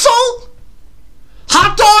Kessel?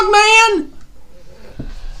 Hot dog man?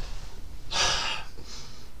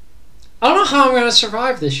 I don't know how I'm going to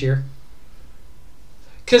survive this year.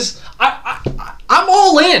 Because I'm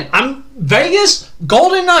all in. I'm Vegas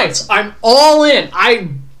Golden Knights. I'm all in.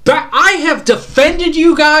 I have defended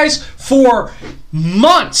you guys for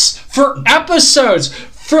months, for episodes,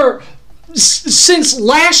 since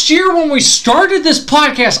last year when we started this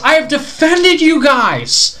podcast. I have defended you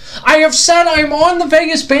guys. I have said I'm on the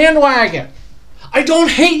Vegas bandwagon. I don't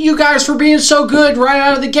hate you guys for being so good right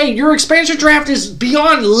out of the gate. Your expansion draft is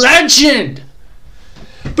beyond legend.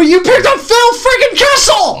 But you picked up Phil freaking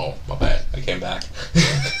Kessel! Oh, my bad. I came back.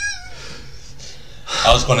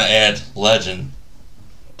 I was going to add legend.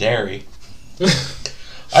 Dairy.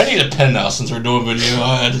 I need a pen now since we're doing video.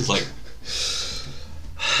 I just like...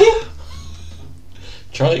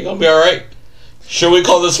 Charlie, you going to be alright? Should we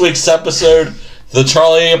call this week's episode the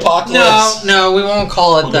Charlie Apocalypse? No, we won't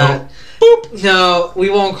call it that. Boop. No,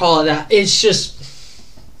 we won't call it that. It's just...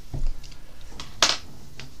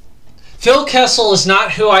 Phil Kessel is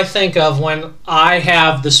not who I think of when I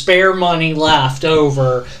have the spare money left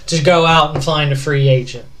over to go out and find a free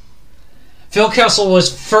agent. Phil Kessel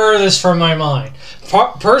was furthest from my mind.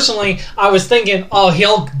 Personally, I was thinking,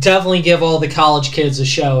 he'll definitely give all the college kids a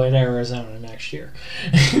show at Arizona next year.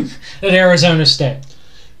 At Arizona State.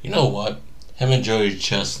 You know what? Him and Joey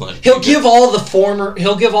Chestnut. He'll give all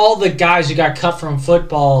the guys who got cut from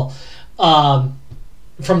football,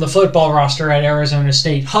 from the football roster at Arizona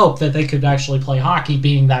State, hope that they could actually play hockey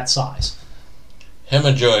being that size. Him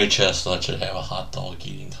and Joey Chestnut should have a hot dog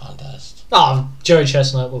eating contest. Joey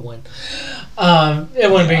Chestnut would win.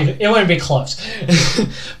 It wouldn't be close.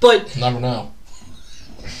 But never know.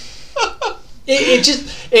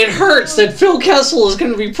 It hurts that Phil Kessel is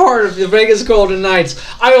going to be part of the Vegas Golden Knights.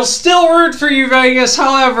 I will still root for you, Vegas.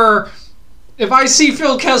 However, if I see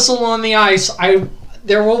Phil Kessel on the ice,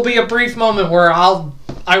 there will be a brief moment where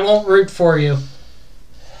I won't root for you.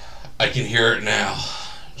 I can hear it now.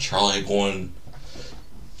 Charlie going,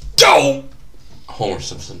 "Go!" Homer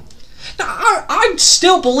Simpson. Now, I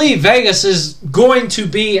still believe Vegas is going to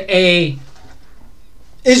be a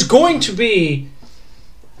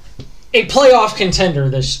playoff contender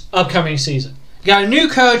this upcoming season. You got a new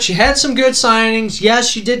coach. You had some good signings.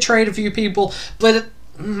 Yes, you did trade a few people, but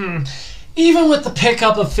even with the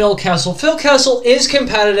pickup of Phil Kessel is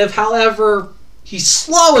competitive. However, he's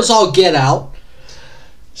slow as all get out.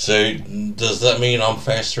 So, does that mean I'm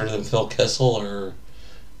faster than Phil Kessel, or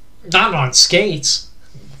not on skates?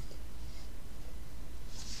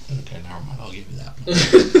 Okay, never mind. I'll give you that.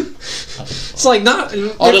 It's like not.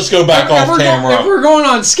 I'll just go back off camera. If we're going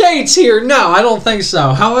on skates here, no, I don't think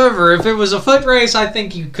so. However, if it was a foot race, I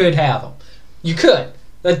think you could have them. You could.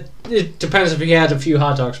 It depends if you had a few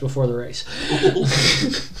hot dogs before the race.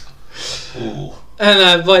 Ooh.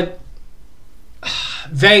 And but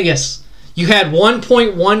Vegas, you had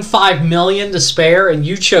 $1.15 million to spare, and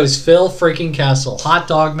you chose Phil freaking Kessel, hot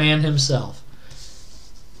dog man himself.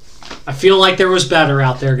 I feel like there was better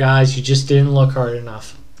out there, guys. You just didn't look hard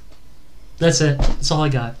enough. That's it. That's all I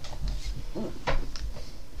got.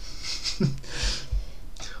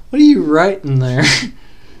 What are you writing there?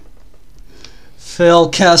 Phil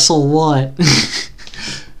Kessel what?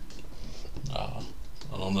 I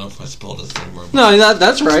don't know if I spelled his name right. No,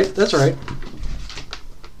 that's right. That's right.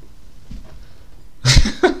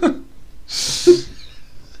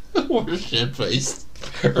 We're shit-faced.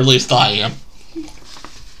 Or at least I am.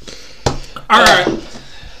 All right.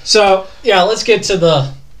 So, yeah, let's get to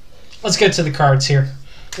the cards here.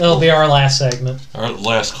 It'll be our last segment. Our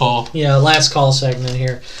last call? Yeah, last call segment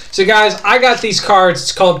here. So, guys, I got these cards.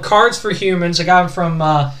 It's called Cards for Humans. I got them from,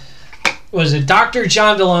 Dr.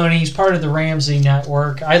 John Deloney. He's part of the Ramsey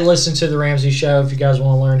Network. I listen to the Ramsey Show. If you guys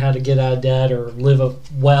want to learn how to get out of debt or live a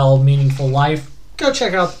well, meaningful life, go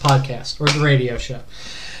check out the podcast or the radio show.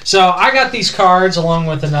 So, I got these cards along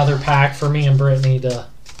with another pack for me and Brittany to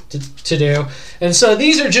do. And so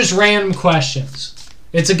these are just random questions.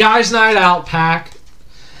 It's a guys' night out pack.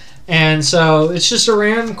 And so it's just a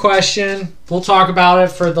random question. We'll talk about it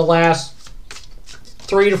for the last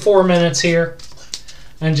 3 to 4 minutes here.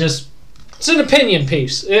 And just, it's an opinion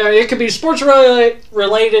piece. It could be sports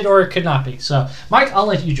related or it could not be. So, Mike, I'll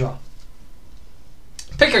let you draw.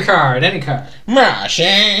 Pick a card, any card.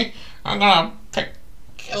 Mashi, I'm going to pick...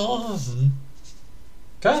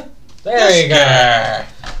 Okay. There you go.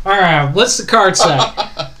 All right, what's the card say?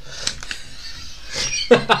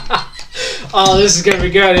 Oh, this is going to be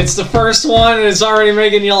good. It's the first one, and it's already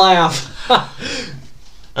making you laugh.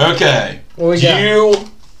 Okay. What we got?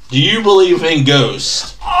 Do you believe in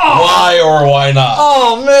ghosts? Oh. Why or why not?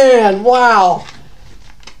 Oh, man. Wow.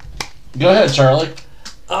 Go ahead, Charlie.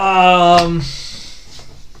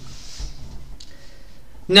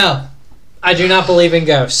 No. I do not believe in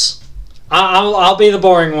ghosts. I'll be the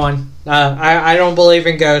boring one. I don't believe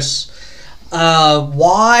in ghosts.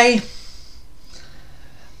 Why?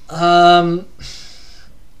 I'm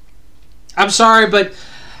sorry, but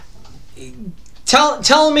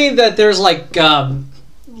tell me that there's like the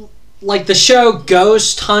show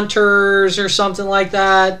Ghost Hunters or something like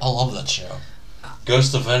that. I love that show.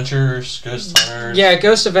 Ghost Adventures, Ghost Hunters. Yeah,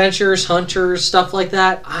 Ghost Adventures, Hunters, stuff like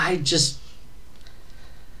that.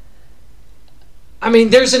 I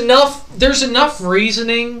mean, there's enough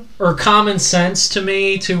reasoning or common sense to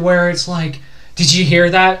me to where it's like, did you hear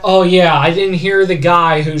that? Oh yeah, I didn't hear the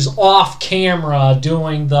guy who's off camera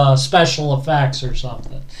doing the special effects or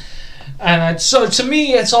something. And so to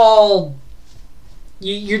me, it's all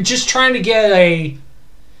you're just trying to get a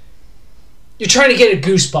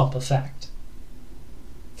goosebump effect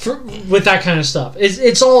with that kind of stuff.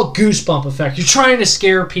 It's all goosebump effect. You're trying to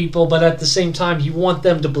scare people, but at the same time, you want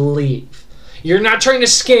them to believe. You're not trying to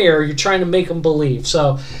scare, you're trying to make them believe.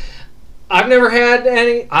 So, I've never had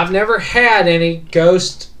any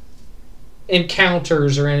ghost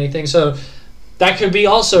encounters or anything. So, that could be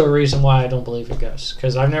also a reason why I don't believe in ghosts,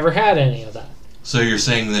 because I've never had any of that. So, you're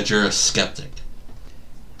saying that you're a skeptic?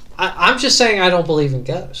 I'm just saying I don't believe in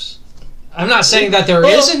ghosts. I'm not saying that there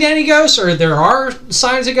isn't any ghosts or there are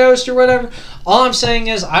signs of ghosts or whatever. All I'm saying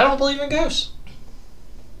is I don't believe in ghosts.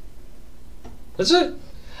 That's it.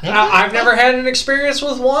 I've never had an experience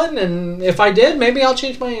with one, and if I did, maybe I'll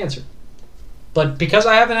change my answer. But because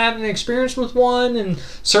I haven't had an experience with one in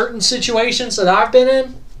certain situations that I've been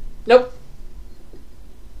in, nope.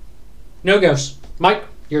 No ghosts. Mike,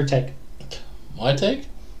 your take. My take?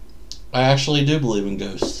 I actually do believe in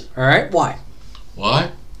ghosts. All right, why? Why?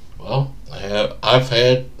 Well, I've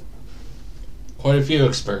had quite a few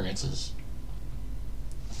experiences.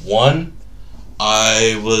 One,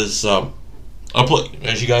 I was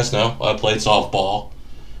As you guys know, I played softball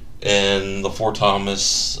in the Fort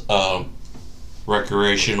Thomas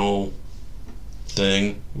recreational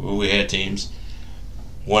thing. We had teams.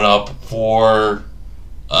 Went up for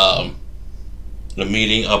the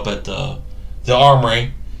meeting up at the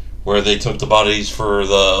Armory, where they took the bodies for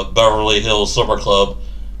the Beverly Hills Summer Club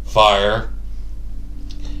fire.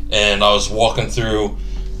 And I was walking through.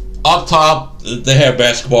 Up top, they have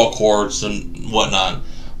basketball courts and whatnot,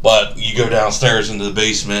 but you go downstairs into the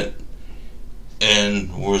basement,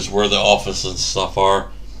 and was where the office and stuff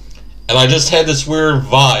are. And I just had this weird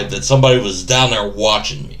vibe that somebody was down there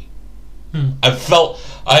watching me. I felt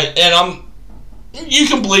you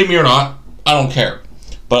can believe me or not, I don't care,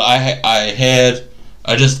 but I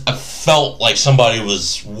felt like somebody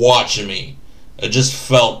was watching me. It just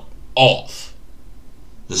felt off.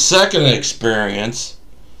 The second experience,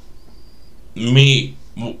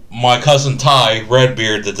 my cousin Ty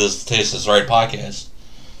Redbeard that does the Taste Is Right podcast,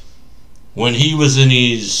 when he was in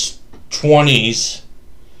his 20s,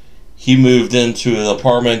 he moved into an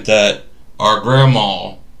apartment that our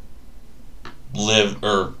grandma lived,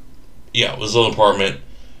 it was an apartment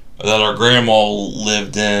that our grandma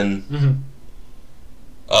lived in.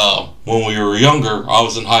 When we were younger. I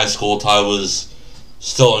was in high school, Ty was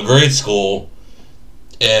still in grade school,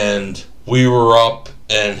 and we were up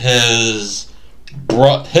in his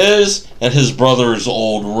and his brother's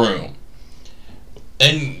old room.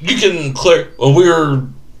 And you can click, we were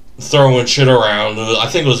throwing shit around. I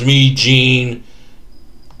think it was me, Gene,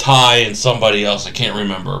 Ty, and somebody else. I can't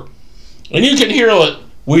remember. And you can hear it.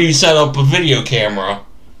 We set up a video camera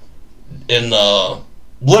in the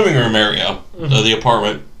living room area of the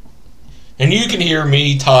apartment. And you can hear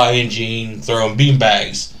me, Ty, and Gene throwing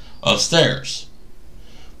beanbags upstairs.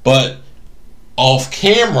 But off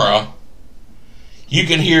camera, you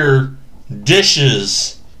can hear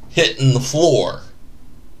dishes hitting the floor.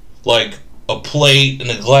 Like a plate and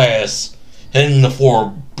a glass hitting the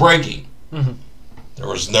floor, breaking. There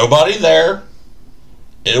was nobody there.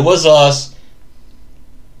 It was us.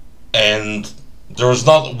 And there was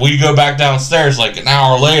nothing. We go back downstairs like an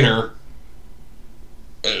hour later.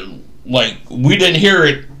 Like, we didn't hear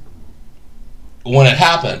it when it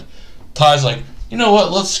happened. Ty's like, you know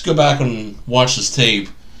what, let's go back and watch this tape,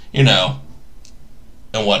 and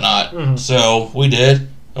whatnot. So we did,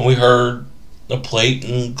 and we heard a plate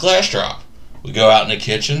and glass drop. We go out in the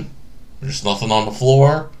kitchen. There's nothing on the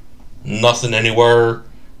floor, nothing anywhere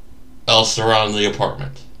else around the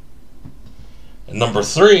apartment. And number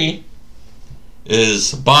 3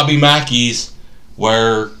 is Bobby Mackey's,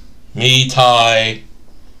 where me, Ty,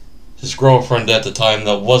 his girlfriend at the time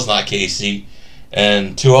that was not Casey,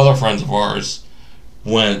 and 2 other friends of ours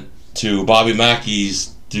went to Bobby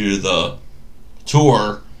Mackey's do the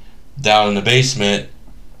tour down in the basement.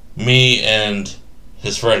 Me and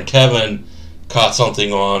his friend Kevin caught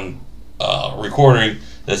something on recording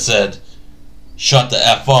that said, "Shut the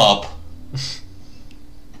F up."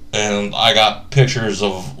 And I got pictures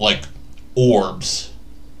of like orbs,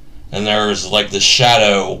 and there's like the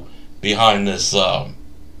shadow behind this I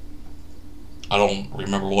don't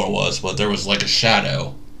remember what it was, but there was like a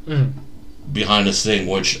shadow behind this thing,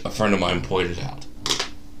 which a friend of mine pointed out.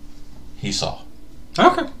 He saw.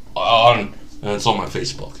 Okay. And it's on my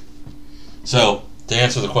Facebook. So, to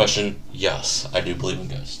answer the question, yes, I do believe in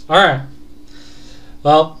ghosts. Alright.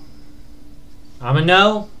 Well, I'm a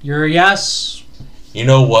no, you're a yes. You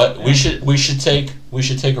know what? We should take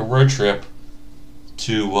a road trip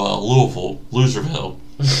to Loserville,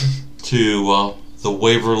 to the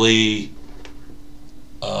Waverly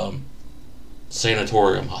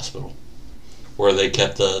Sanatorium Hospital, where they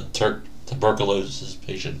kept the tuberculosis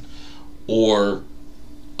patient, or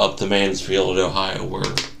up to Mansfield, Ohio, where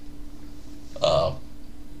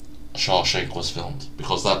Shawshank was filmed,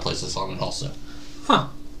 because that place is on it also. Huh.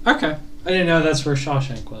 Okay. I didn't know that's where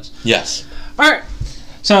Shawshank was. Yes. Alright.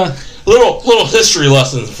 So little history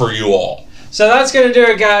lessons for you all. So that's going to do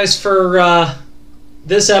it, guys, for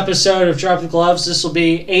this episode of Drop the Gloves. This will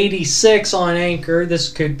be 86 on Anchor. This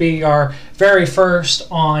could be our very first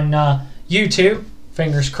on YouTube.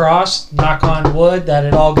 Fingers crossed. Knock on wood that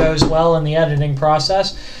it all goes well in the editing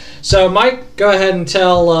process. So, Mike, go ahead and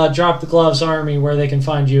tell Drop the Gloves Army where they can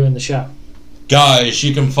find you in the show. Guys,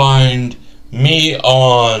 you can find me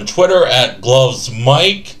on Twitter at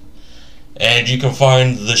GlovesMike. And you can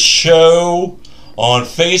find the show on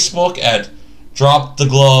Facebook at Drop the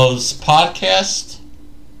Gloves Podcast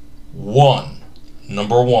 1.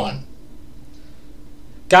 Number 1.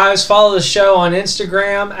 Guys, follow the show on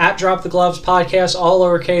Instagram at Drop the Gloves Podcast, all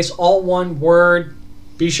lowercase, all one word.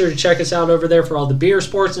 Be sure to check us out over there for all the beer,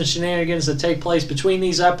 sports, and shenanigans that take place between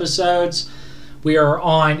these episodes. We are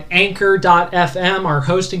on Anchor.fm, our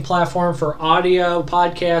hosting platform for audio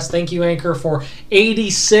podcasts. Thank you, Anchor, for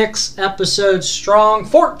 86 episodes strong,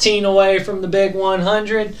 14 away from the big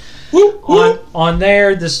 100. Woo, woo. On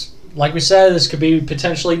there, this, like we said, this could be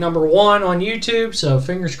potentially number 1 on YouTube. So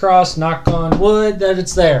fingers crossed, knock on wood that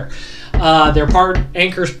it's there.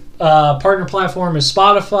 Anchor's partner platform is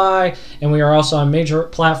Spotify, and we are also on major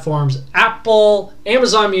platforms: Apple,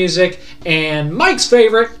 Amazon Music, and Mike's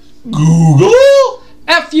favorite, Google.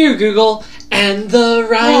 F you, Google. And the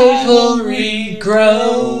rivalry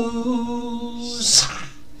grows.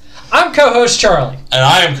 I'm co-host Charlie. And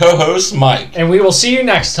I am co-host Mike. And we will see you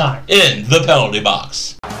next time in the penalty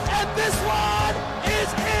box. And this one!